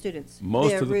just students?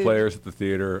 Most of the players at the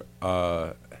theater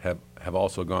have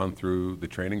also gone through the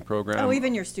training program. Oh,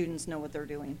 even your students know what they're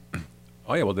doing.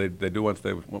 Oh yeah, well they do once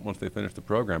they finish the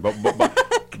program. But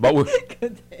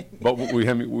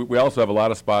we also have a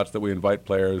lot of spots that we invite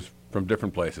players from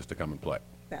different places to come and play.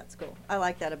 That's cool. I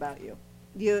like that about you.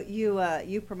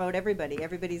 You promote everybody.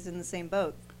 Everybody's in the same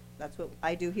boat. That's what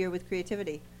I do here with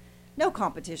creativity. No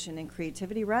competition in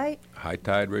creativity, right? High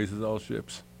tide raises all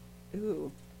ships.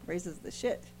 Ooh, raises the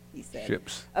shit, he said.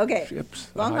 Ships. Okay.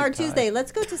 Ships. Long Hard Tuesday.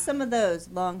 Let's go to some of those.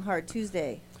 Long Hard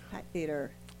Tuesday, Pack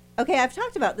Theater. Okay, I've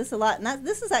talked about this a lot, and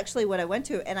this is actually what I went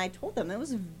to, and I told them it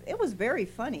was very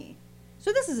funny.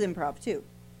 So this is improv too.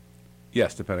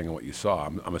 Yes, depending on what you saw.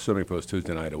 I'm assuming if it was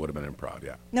Tuesday night, it would have been improv.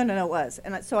 Yeah. No, it was,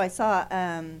 and so I saw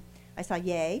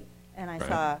Yay, and I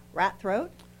saw Rat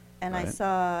Throat, and I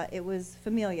saw it was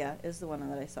Familia is the one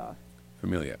that I saw.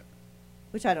 Familia.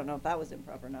 Which I don't know if that was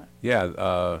improv or not.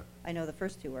 Yeah. I know the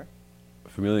first two were.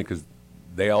 Familia, because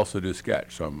they also do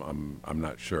sketch, so I'm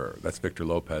not sure. That's Victor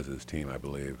Lopez's team, I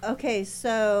believe. Okay,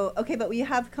 but we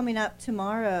have coming up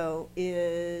tomorrow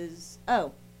is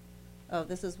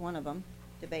this is one of them.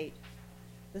 Debate.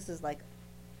 This is like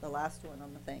the last one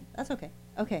on the thing. That's okay.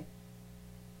 Okay.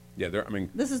 Yeah,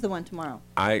 This is the one tomorrow.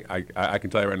 I can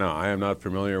tell you right now, I am not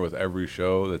familiar with every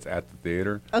show that's at the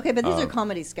theater. Okay, but these are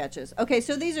comedy sketches. Okay,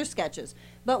 so these are sketches.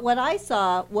 But what I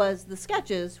saw was the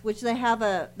sketches, which they have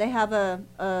a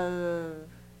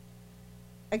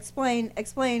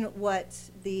explain what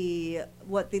the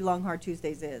Long Hard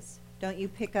Tuesdays is. Don't you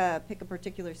pick a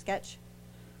particular sketch?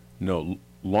 No,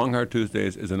 Long Hard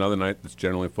Tuesdays is another night that's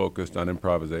generally focused on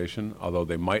improvisation, although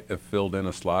they might have filled in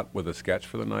a slot with a sketch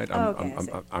for the night.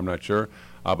 I'm not sure.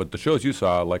 But the shows you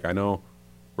saw, like I know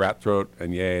Rat Throat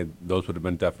and Yay, those would have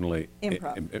been definitely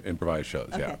improvised shows,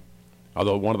 Okay. yeah.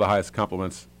 Although one of the highest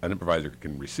compliments an improviser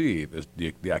can receive is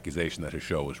the accusation that his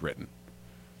show was written.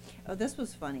 Oh, this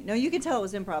was funny. No, you could tell it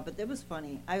was improv, but it was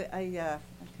funny. I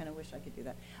kind of wish I could do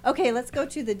that. Okay, let's go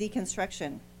to the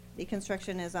deconstruction.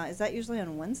 Deconstruction is that usually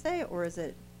on Wednesday or is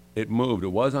it? It moved. It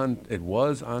was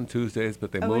on Tuesdays,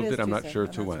 but they moved it. I'm not Tuesday. sure Oh,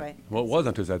 to that's when. right. Well, it was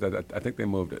on Tuesday. I think they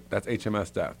moved it. That's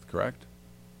HMS Death, correct?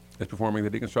 Is performing the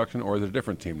deconstruction, or is it a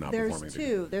different team now performing? There's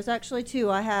two. There's actually two.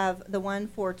 I have the one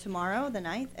for tomorrow, the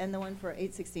 9th, and the one for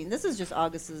 8/16. This is just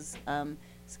August's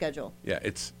schedule. Yeah,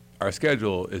 our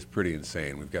schedule is pretty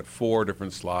insane. We've got 4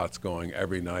 different slots going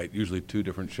every night, usually 2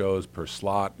 different shows per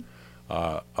slot.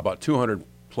 About 200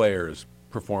 players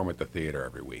perform at the theater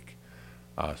every week.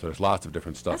 So there's lots of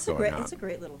different stuff going on. It's a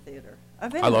great little theater.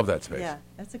 I love that space. Yeah,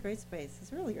 it's a great space.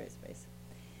 It's a really great space.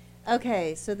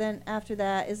 Okay, so then after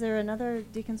that, is there another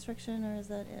deconstruction or is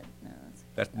that it?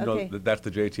 No. That's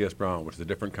the JTS Brown, which is a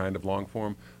different kind of long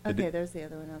form. Okay, there's the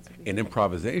other one. In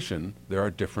improvisation, there are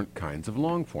different kinds of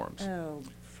long forms. Oh,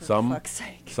 for fuck's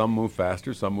sake. Some move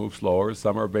faster, some move slower.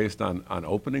 Some are based on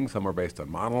openings, some are based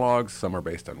on monologues, some are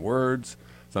based on words,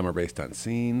 some are based on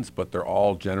scenes, but they're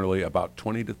all generally about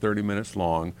 20 to 30 minutes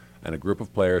long, and a group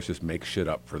of players just make shit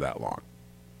up for that long.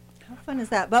 How fun is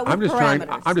that? But with I'm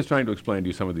just trying to explain to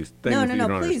you some of these things that you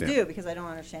don't please understand. do, because I don't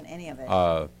understand any of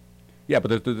it. Yeah,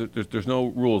 but there's no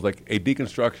rules. Like a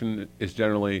deconstruction is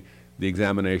generally the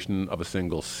examination of a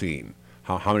single scene.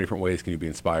 How many different ways can you be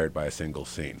inspired by a single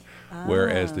scene?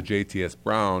 Whereas the JTS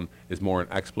Brown is more an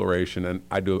exploration, and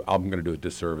I'm going to do a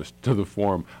disservice to the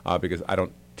form because I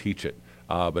don't teach it.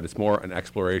 But it's more an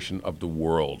exploration of the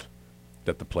world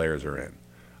that the players are in.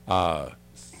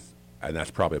 And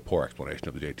that's probably a poor explanation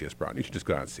of the JTS Brown. You should just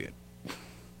go out and see it.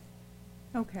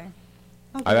 Okay.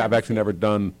 I've actually never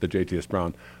done the JTS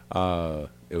Brown. That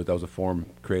was a form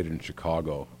created in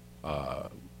Chicago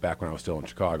back when I was still in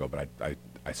Chicago, but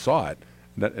I saw it,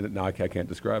 and now I can't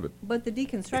describe it. But the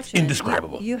deconstruction, It's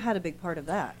indescribable. You had a big part of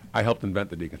that. I helped invent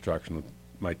the deconstruction with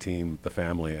my team, the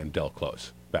family, and Del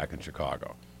Close back in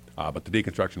Chicago. But the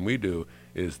deconstruction we do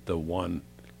is the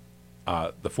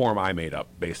form I made up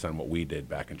based on what we did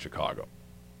back in Chicago.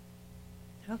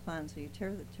 How fun! So you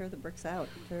tear the bricks out,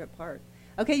 tear it apart.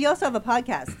 Okay, you also have a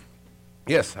podcast.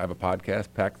 Yes, I have a podcast,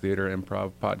 Pack Theater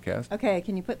Improv Podcast. Okay,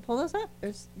 can you pull those up?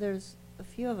 There's a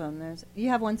few of them. You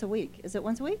have once a week. Is it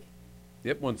once a week?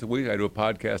 Yep, once a week I do a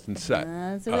podcast and set.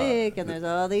 Once a week, and there's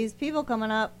all these people coming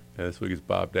up. This week is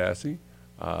Bob Dassey.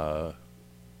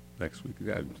 Next week,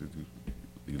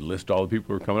 you list all the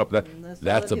people who are coming up.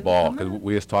 That's a ball, because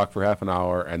we just talk for half an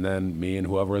hour, and then me and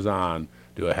whoever is on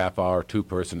do a half-hour,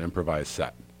 2-person improvised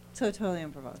set. So totally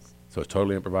improvised. So it's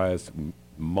totally improvised,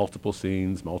 multiple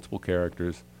scenes, multiple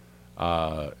characters,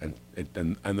 and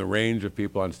the range of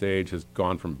people on stage has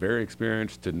gone from very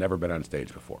experienced to never been on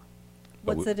stage before.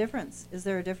 What's the difference? Is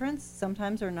there a difference?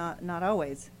 Sometimes or not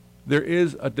always? There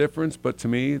is a difference, but to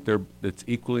me, it's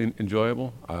equally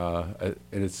enjoyable, and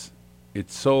it's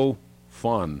so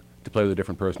fun to play with a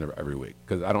different person every week,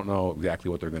 because I don't know exactly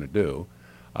what they're going to do,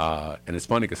 and it's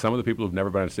funny because some of the people who've never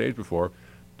been on stage before,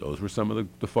 those were some of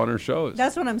the funner shows.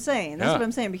 That's what I'm saying. That's Yeah. what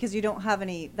I'm saying, because you don't have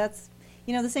any. That's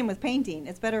the same with painting.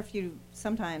 It's better if you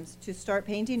sometimes to start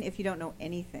painting if you don't know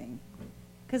anything,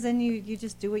 because then you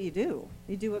just do what you do.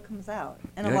 You do what comes out,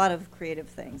 and a lot of creative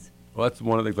things. Well, that's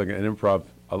one of the things, like an improv,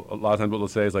 a lot of times what they'll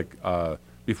say is like,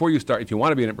 before you start, if you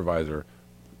want to be an improviser,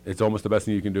 it's almost the best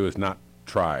thing you can do is not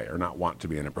try or not want to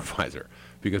be an improviser.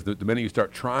 Because the minute you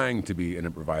start trying to be an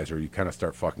improviser, you kind of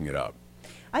start fucking it up.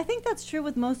 I think that's true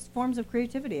with most forms of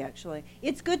creativity, actually.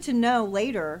 It's good to know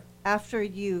later, after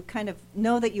you kind of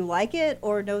know that you like it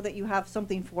or know that you have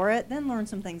something for it, then learn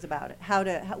some things about it.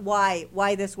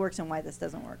 Why this works and why this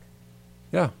doesn't work.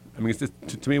 Yeah. I mean, it's just,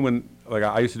 to me, when, like,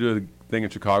 I used to do a thing in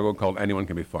Chicago called Anyone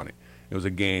Can Be Funny. It was a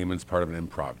game, and it's part of an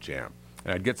improv jam.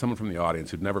 And I'd get someone from the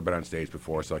audience who'd never been on stage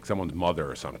before, so like someone's mother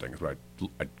or something is what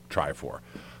I'd try for.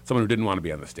 Someone who didn't want to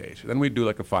be on the stage. Then we'd do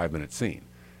like a 5-minute scene.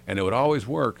 And it would always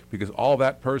work because all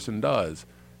that person does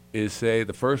is say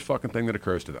the first fucking thing that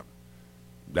occurs to them.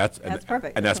 That's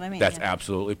perfect. And That's what I mean, that's yeah.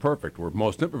 absolutely perfect. Where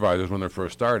most improvisers, when they're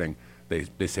first starting,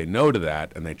 they say no to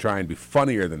that, and they try and be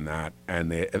funnier than that,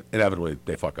 and they inevitably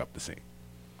they fuck up the scene.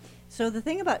 So the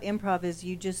thing about improv is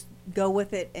you just go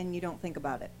with it and you don't think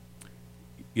about it.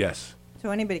 Yes.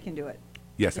 So anybody can do it.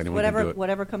 Yes, Just anyone can do it.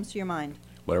 Whatever comes to your mind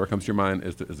Whatever comes to your mind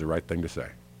is the right thing to say.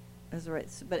 is right.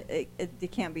 But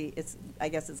it can't be. I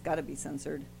guess it's got to be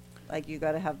censored. Like you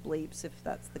got to have bleeps if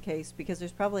that's the case, because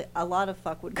there's probably a lot of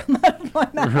fuck would come out of my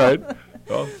mouth. Right.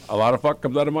 Well, a lot of fuck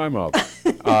comes out of my mouth.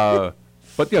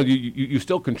 But you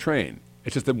still can train.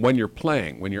 It's just that when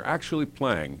you're actually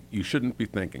playing, you shouldn't be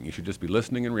thinking. You should just be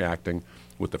listening and reacting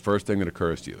with the first thing that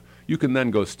occurs to you. You can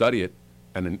then go study it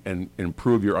and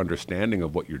improve your understanding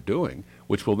of what you're doing,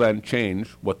 which will then change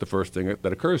what the first thing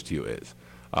that occurs to you is.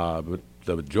 But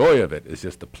the joy of it is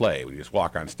just the play. When you just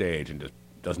walk on stage and just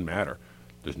doesn't matter.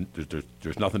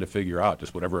 There's nothing to figure out.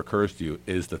 Just whatever occurs to you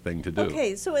is the thing to do.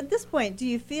 Okay, so at this point, do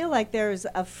you feel like there's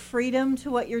a freedom to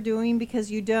what you're doing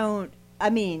because you don't? I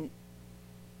mean,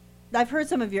 I've heard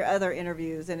some of your other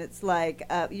interviews, and it's like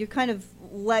you kind of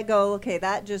let go. Okay,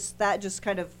 that just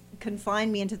kind of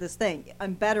confined me into this thing.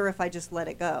 I'm better if I just let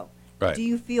it go. Right. Do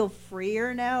you feel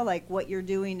freer now? Like what you're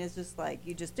doing is just like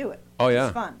you just do it. Oh yeah,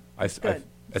 It's fun. It's good.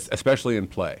 Especially in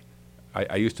play.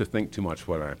 I used to think too much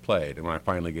when I played, and when I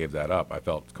finally gave that up, I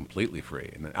felt completely free.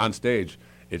 And on stage,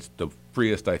 it's the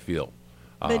freest I feel.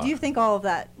 But do you think all of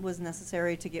that was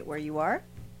necessary to get where you are?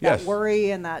 Yes. That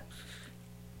worry and that.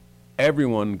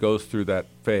 Everyone goes through that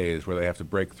phase where they have to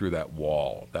break through that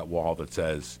wall that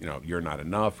says, you're not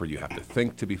enough, or you have to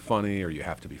think to be funny, or you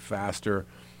have to be faster.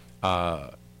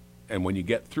 And when you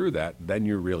get through that, then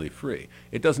you're really free.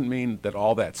 It doesn't mean that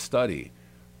all that study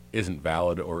isn't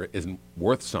valid or isn't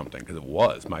worth something, because it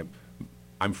was.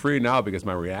 I'm free now because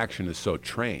my reaction is so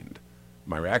trained.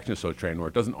 My reaction is so trained where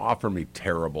it doesn't offer me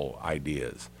terrible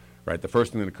ideas, right? The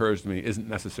first thing that occurs to me isn't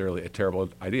necessarily a terrible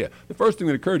idea. The first thing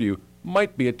that occurred to you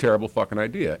might be a terrible fucking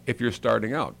idea if you're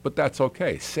starting out, but that's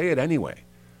okay. Say it anyway.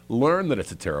 Learn that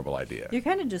it's a terrible idea. You're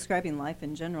kind of describing life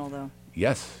in general, though.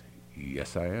 Yes,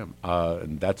 I am.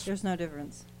 And that's There's no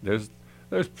difference. there's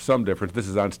some difference. This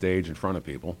is on stage in front of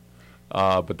people,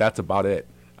 but that's about it.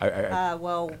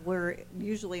 Well, we're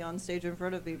usually on stage in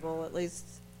front of people, at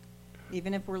least,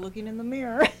 even if we're looking in the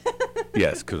mirror.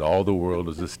 Yes, because all the world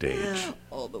is a stage.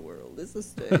 All the world is a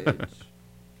stage.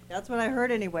 That's what I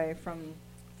heard anyway from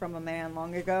a man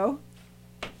long ago.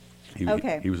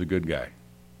 Okay. He was a good guy.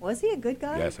 Was he a good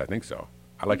guy? Yes, I think so.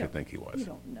 I like to don't- think he was. You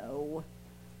don't know.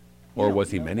 Or don't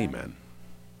was he know many that. men?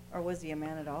 Or was he a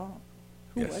man at all?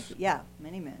 Who Yes. was he? Yeah,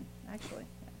 many men, actually.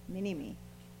 Yeah, mini-me.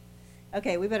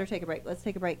 Okay, we better take a break. Let's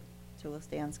take a break so we'll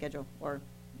stay on schedule or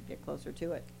get closer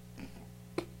to it.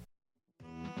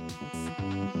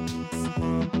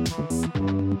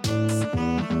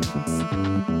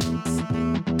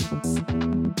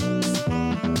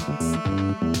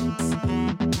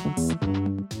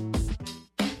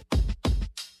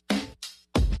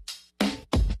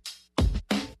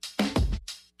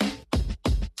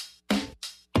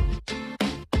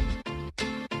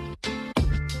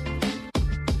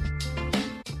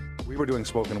 We were doing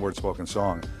spoken word, spoken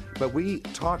song, but we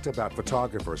talked about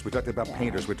photographers, we talked about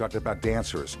painters, we talked about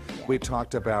dancers, we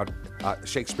talked about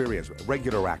Shakespeareans,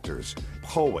 regular actors,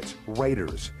 poets,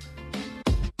 writers.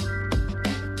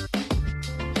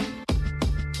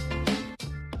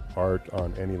 Art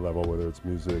on any level, whether it's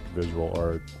music, visual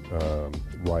art,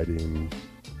 writing,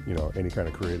 any kind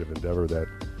of creative endeavor, that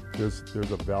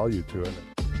there's a value to it.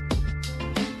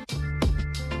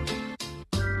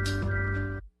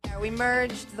 We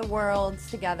merged the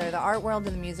worlds together, the art world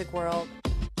and the music world.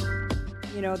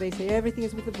 They say everything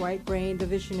is with the right brain, the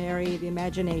visionary, the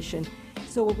imagination.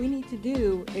 So what we need to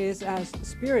do is, as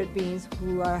spirit beings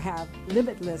who have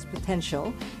limitless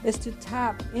potential, is to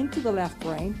tap into the left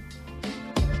brain.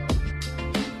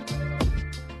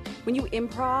 When you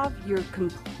improv, you're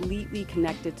completely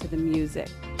connected to the music.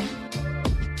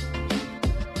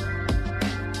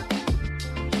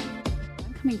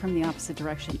 Coming from the opposite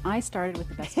direction, I started with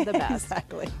the best of the best.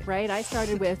 Exactly. Right? I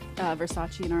started with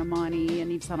Versace and Armani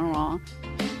and Yves Saint Laurent.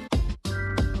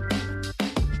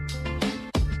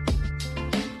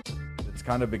 It's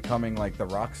kind of becoming like the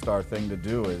rock star thing to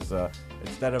do is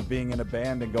instead of being in a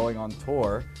band and going on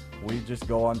tour, we just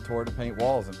go on tour to paint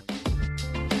walls.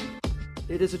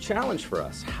 It is a challenge for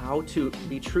us how to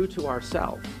be true to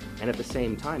ourselves and at the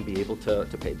same time be able to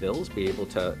pay bills, be able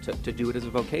to do it as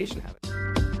a vocation. Have it.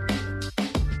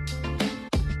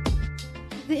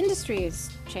 industry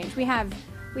has changed. We have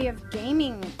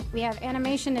gaming, we have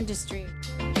animation industry.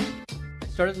 I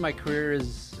started my career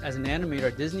as an animator,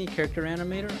 a Disney character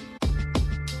animator.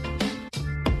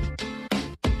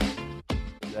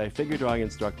 A figure drawing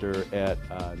instructor at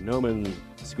Noman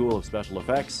School of Special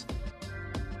Effects.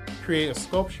 Create a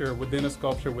sculpture within a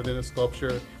sculpture within a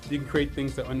sculpture. You can create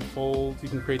things that unfold, you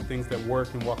can create things that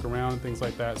work and walk around and things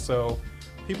like that. So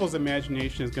people's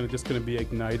imagination is just going to be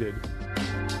ignited.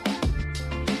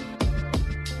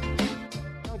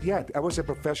 Yeah, I was a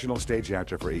professional stage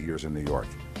actor for 8 years in New York.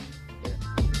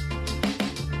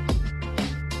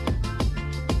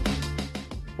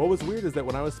 What was weird is that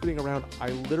when I was spinning around, I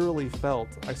literally felt,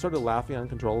 I started laughing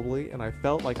uncontrollably, and I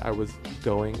felt like I was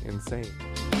going insane.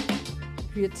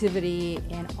 Creativity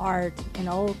and art in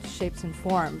all shapes and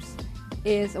forms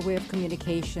is a way of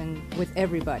communication with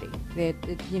everybody.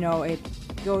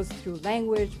 It goes through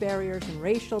language barriers and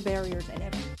racial barriers and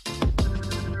everything.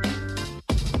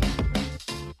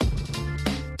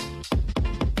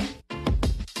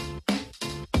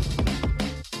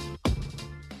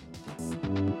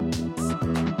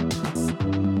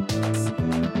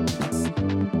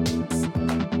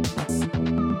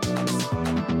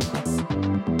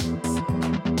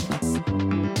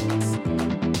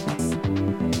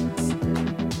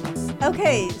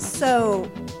 Okay, so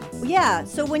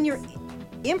when you're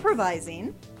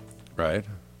improvising, Right.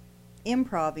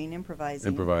 improvising,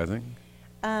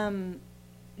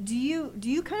 do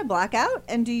you kind of black out,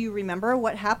 and do you remember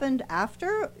what happened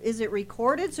after? Is it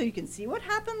recorded so you can see what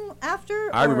happened after?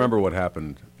 I remember what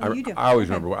happened. Oh, you do? I always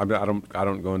Okay. remember. I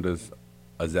don't go into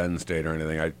a Zen state or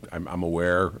anything. I'm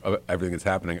aware of everything that's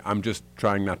happening. I'm just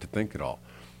trying not to think at all,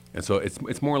 and so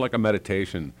it's more like a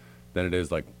meditation than it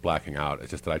is like blacking out.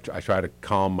 It's just that I try to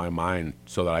calm my mind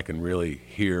so that I can really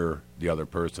hear the other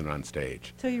person on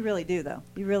stage. So you really do, though.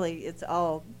 It's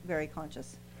all very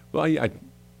conscious. Well,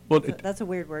 That's a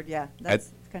weird word. Yeah,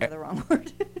 that's kind of the wrong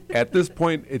word. At this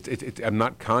point, I'm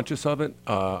not conscious of it.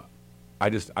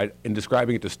 In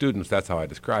describing it to students, that's how I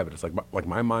describe it. It's like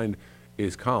my mind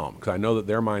is calm because I know that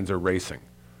their minds are racing.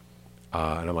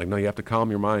 And I'm like, no, you have to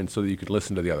calm your mind so that you can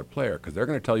listen to the other player because they're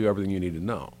going to tell you everything you need to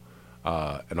know.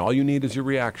 And all you need is your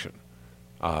reaction.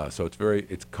 So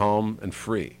it's calm and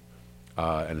free.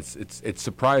 And it's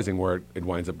surprising where it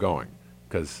winds up going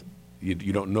because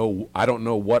you don't know. I don't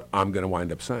know what I'm going to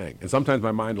wind up saying. And sometimes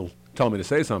my mind will tell me to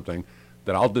say something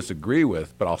that I'll disagree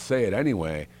with, but I'll say it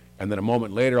anyway. And then a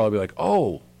moment later, I'll be like,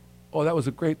 oh, that was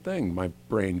a great thing my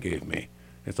brain gave me.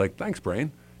 It's like, thanks,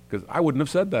 brain, because I wouldn't have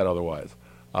said that otherwise.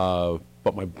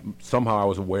 But somehow I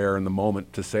was aware in the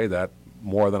moment to say that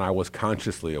more than I was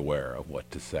consciously aware of what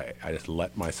to say. I just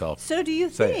let myself So do you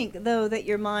say think, though, that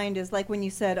your mind is like when you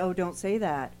said, oh, don't say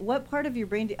that? What part of your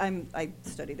brain, I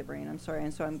study the brain, I'm sorry,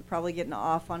 and so I'm probably getting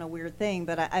off on a weird thing,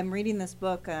 but I'm reading this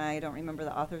book, I don't remember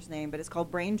the author's name, but it's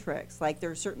called Brain Tricks. Like there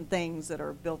are certain things that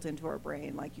are built into our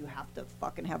brain, like you have to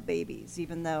fucking have babies,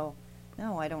 even though,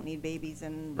 no, I don't need babies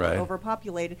and we're Right.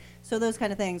 overpopulated. So those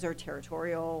kind of things are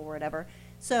territorial or whatever.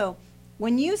 So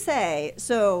when you say,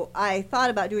 so I thought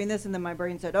about doing this and then my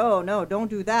brain said, oh, no, don't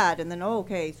do that. And then, oh,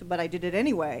 okay, but I did it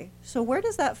anyway. So where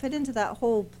does that fit into that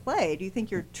whole play? Do you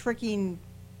think you're tricking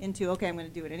into, okay, I'm going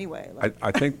to do it anyway?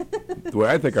 I think the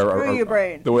way I think Screw your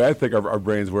brain. the way I think our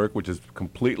brains work, which is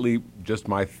completely just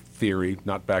my theory,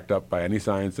 not backed up by any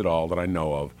science at all that I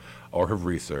know of or have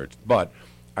researched. But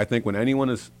I think when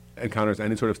anyone encounters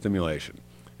any sort of stimulation,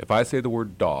 if I say the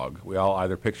word dog, we all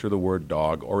either picture the word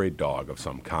dog or a dog of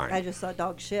some kind. I just saw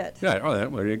dog shit. Yeah,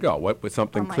 there you go. With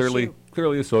something On my clearly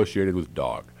shoe. associated with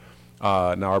dog.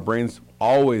 Now our brains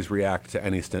always react to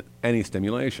any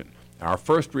stimulation. Our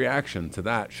first reaction to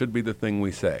that should be the thing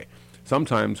we say.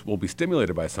 Sometimes we'll be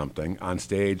stimulated by something on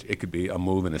stage. It could be a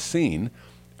move in a scene,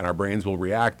 and our brains will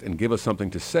react and give us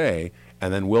something to say,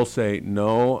 and then we'll say,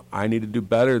 "No, I need to do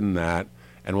better than that."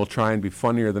 And we'll try and be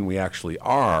funnier than we actually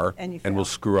are, And we'll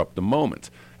screw up the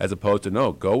moment. As opposed to,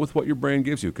 no, go with what your brain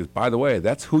gives you, because, by the way,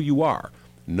 that's who you are.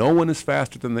 No one is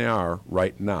faster than they are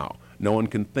right now. No one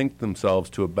can think themselves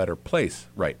to a better place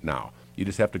right now. You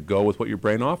just have to go with what your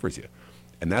brain offers you.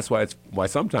 And that's why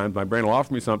sometimes my brain will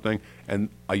offer me something, and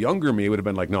a younger me would have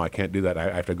been like, no, I can't do that.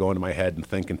 I have to go into my head and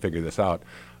think and figure this out.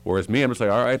 Whereas me, I'm just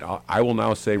like, all right, I will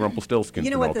now say Rumpelstiltskin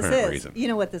for no apparent reason. You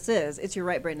know what this is? It's your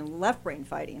right brain and left brain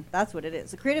fighting. That's what it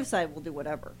is. The creative side will do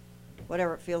whatever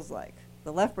it feels like.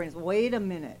 The left brain is, wait a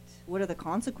minute. What are the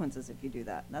consequences if you do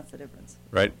that? And that's the difference.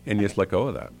 Right? And you just let go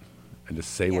of that. And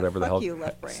just say whatever the fuck hell you,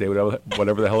 left brain. say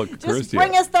whatever the hell occurs Just to you.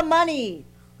 bring us the money.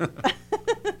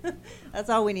 That's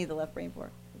all we need the left brain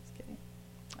for. Just kidding.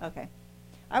 Okay.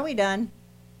 Are we done?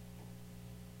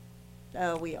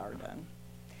 Oh, we are done.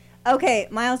 Okay,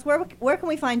 Miles, where can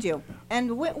we find you?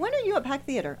 And when are you at Pack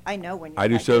Theater? I know when you're I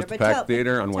do Pack shows Theater, at but Pack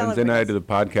Theater. On Wednesday night, I do the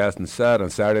podcast and set.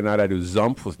 On Saturday night, I do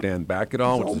Zump with Dan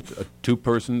Backetall, which is a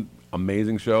two-person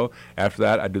amazing show. After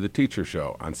that, I do the teacher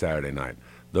show on Saturday night.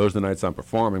 Those are the nights I'm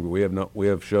performing. But we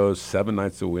have shows 7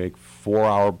 nights a week,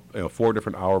 4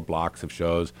 different hour blocks of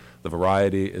shows. The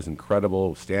variety is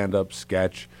incredible. Stand-up,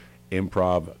 sketch,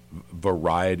 improv,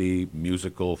 variety,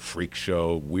 musical, freak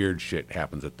show, weird shit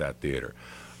happens at that theater.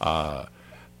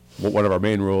 One of our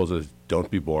main rules is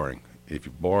don't be boring. If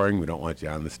you're boring, we don't want you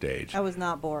on the stage. I was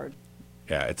not bored.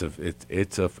 Yeah, it's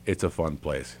a fun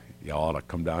place. Y'all ought to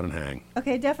come down and hang.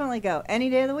 Okay, definitely go. Any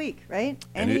day of the week, right?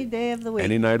 Any day of the week.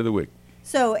 Any night of the week.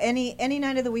 So any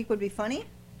night of the week would be funny?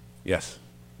 Yes.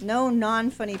 No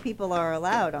non-funny people are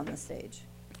allowed on the stage.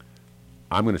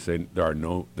 I'm going to say there are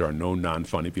no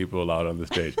non-funny people allowed on the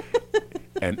stage.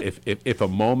 And if a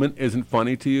moment isn't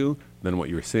funny to you, then what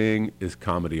you're seeing is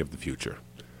comedy of the future.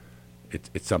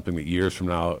 It's something that years from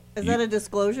now. Is that a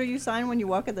disclosure you sign when you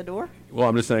walk in the door? Well,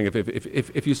 I'm just saying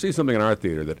if you see something in our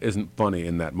theater that isn't funny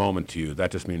in that moment to you,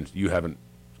 that just means you haven't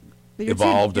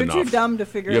evolved enough. You're too dumb to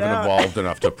figure it out. You haven't evolved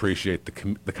enough to appreciate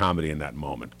the comedy in that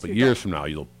moment. But years from now,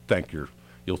 you'll think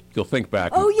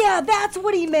back. Oh yeah, that's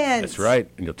what he meant. That's right,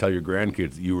 and you'll tell your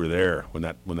grandkids that you were there when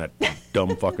that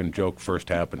dumb fucking joke first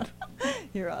happened.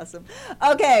 You're awesome.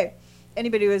 Okay.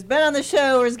 Anybody who has been on the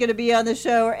show or is going to be on the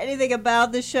show or anything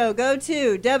about the show, go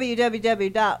to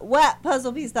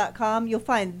www.whatpuzzlepiece.com. You'll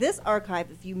find this archive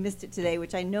if you missed it today,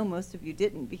 which I know most of you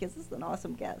didn't because this is an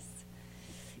awesome guest.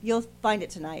 You'll find it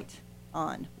tonight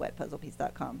on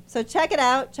whatpuzzlepiece.com. So check it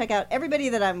out. Check out everybody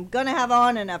that I'm going to have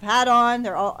on and I've had on.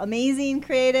 They're all amazing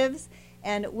creatives.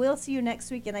 And we'll see you next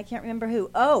week, and I can't remember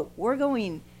who. Oh, we're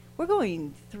going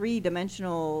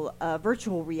 3-dimensional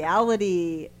virtual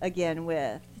reality again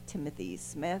with Timothy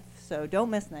Smith, so don't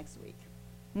miss next week.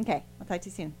 Okay, I'll talk to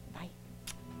you soon. Bye.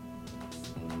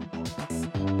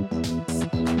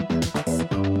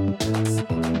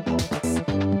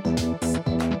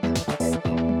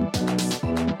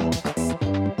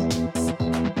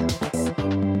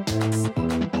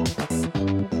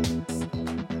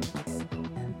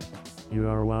 You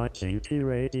are watching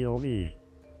T-Radio V,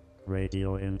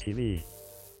 Radio and TV.